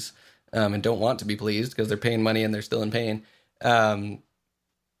please and don't want to be pleased because they're paying money and they're still in pain.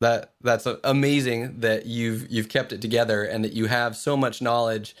 That's amazing that you've kept it together and that you have so much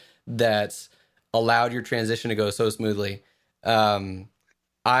knowledge that's allowed your transition to go so smoothly.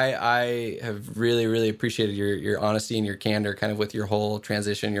 I have really, really appreciated your honesty and your candor kind of with your whole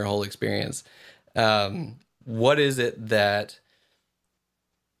transition, your whole experience. What is it that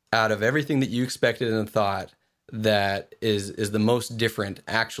out of everything that you expected and thought that is the most different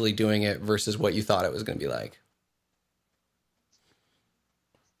actually doing it versus what you thought it was going to be like?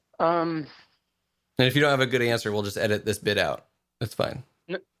 And if you don't have a good answer, we'll just edit this bit out. That's fine.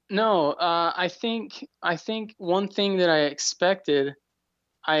 No, I think one thing that I expected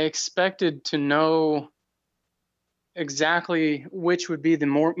to know exactly which would be the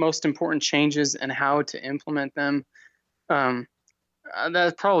most important changes and how to implement them.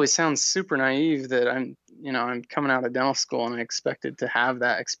 That probably sounds super naive that I'm coming out of dental school and I expected to have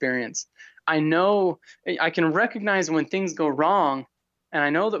that experience. I know I can recognize when things go wrong, and I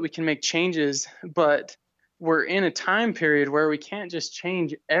know that we can make changes, but we're in a time period where we can't just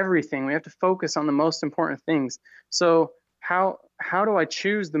change everything. We have to focus on the most important things. So how do I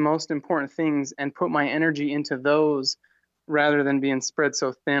choose the most important things and put my energy into those rather than being spread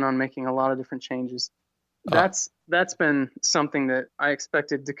so thin on making a lot of different changes? That's been something that I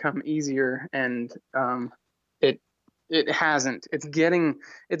expected to come easier, and it hasn't. It's getting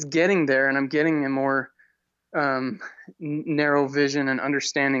there, and I'm getting a more narrow vision and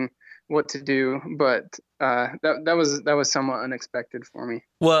understanding what to do. But that was somewhat unexpected for me.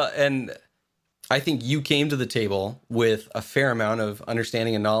 Well, and I think you came to the table with a fair amount of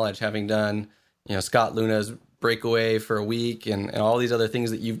understanding and knowledge, having done, Scott Luna's Breakaway for a week and all these other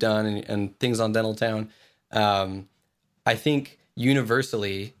things that you've done and things on Dental Town. I think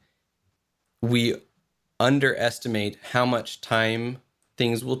universally we underestimate how much time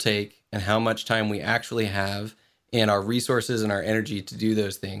things will take and how much time we actually have and our resources and our energy to do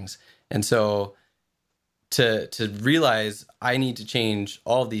those things. And so to realize I need to change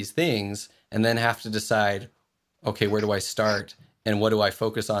all of these things and then have to decide, okay, where do I start and what do I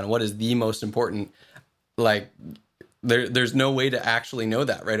focus on? What is the most important? Like there's no way to actually know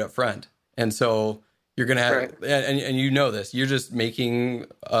that right up front. And so you're going to have, Right. and you know this, you're just making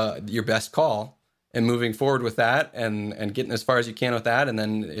your best call and moving forward with that and getting as far as you can with that. And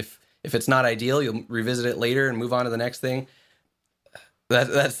then if it's not ideal, you'll revisit it later and move on to the next thing.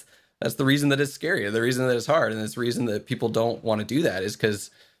 That's the reason that it's scary. The reason that it's hard. And it's the reason that people don't want to do that is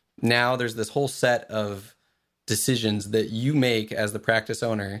because now there's this whole set of decisions that you make as the practice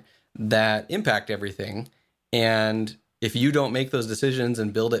owner that impact everything. And if you don't make those decisions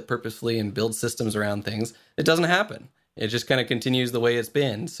and build it purposefully and build systems around things, it doesn't happen. It just kind of continues the way it's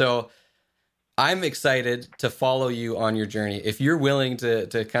been. So I'm excited to follow you on your journey. If you're willing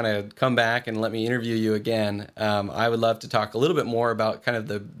to kind of come back and let me interview you again, I would love to talk a little bit more about kind of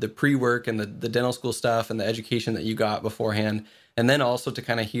the pre-work and the dental school stuff and the education that you got beforehand. And then also to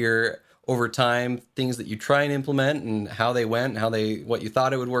kind of hear over time things that you try and implement and how they went and what you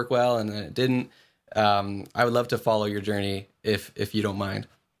thought it would work well and then it didn't. I would love to follow your journey if you don't mind.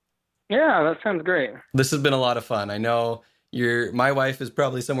 Yeah, that sounds great. This has been a lot of fun. I know my wife is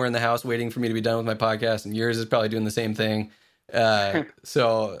probably somewhere in the house waiting for me to be done with my podcast, and yours is probably doing the same thing.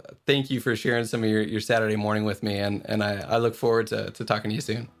 So thank you for sharing some of your Saturday morning with me, and I look forward to talking to you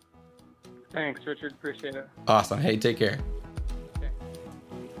soon. Thanks, Richard. Appreciate it. Awesome. Hey, take care.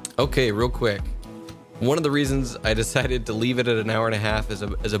 Okay, real quick. One of the reasons I decided to leave it at an hour and a half is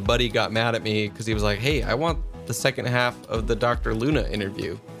a buddy got mad at me because he was like, "Hey, I want the second half of the Dr. Luna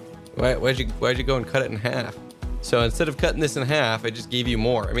interview. Why'd you go and cut it in half?" So instead of cutting this in half, I just gave you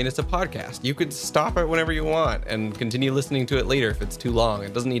more. I mean, it's a podcast. You could stop it whenever you want and continue listening to it later if it's too long.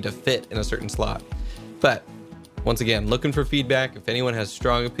 It doesn't need to fit in a certain slot. But once again, looking for feedback. If anyone has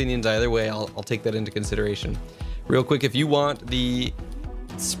strong opinions either way, I'll take that into consideration. Real quick, if you want the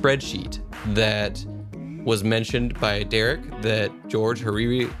spreadsheet that was mentioned by Derek that George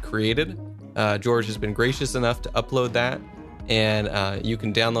Hariri created, George has been gracious enough to upload that. And you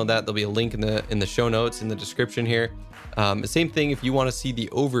can download that. There'll be a link in the show notes in the description here. Same thing if you want to see the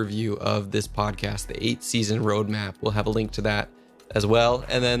overview of this podcast, the 8-season roadmap, we'll have a link to that as well.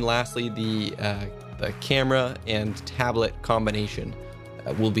 And then lastly, the camera and tablet combination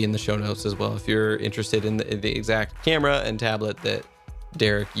will be in the show notes as well if you're interested in the exact camera and tablet that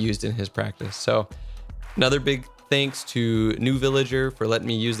Derek used in his practice. So another big thanks to New Villager for letting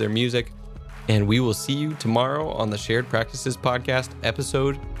me use their music. And we will see you tomorrow on the Shared Practices Podcast,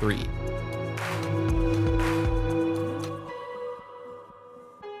 episode 3.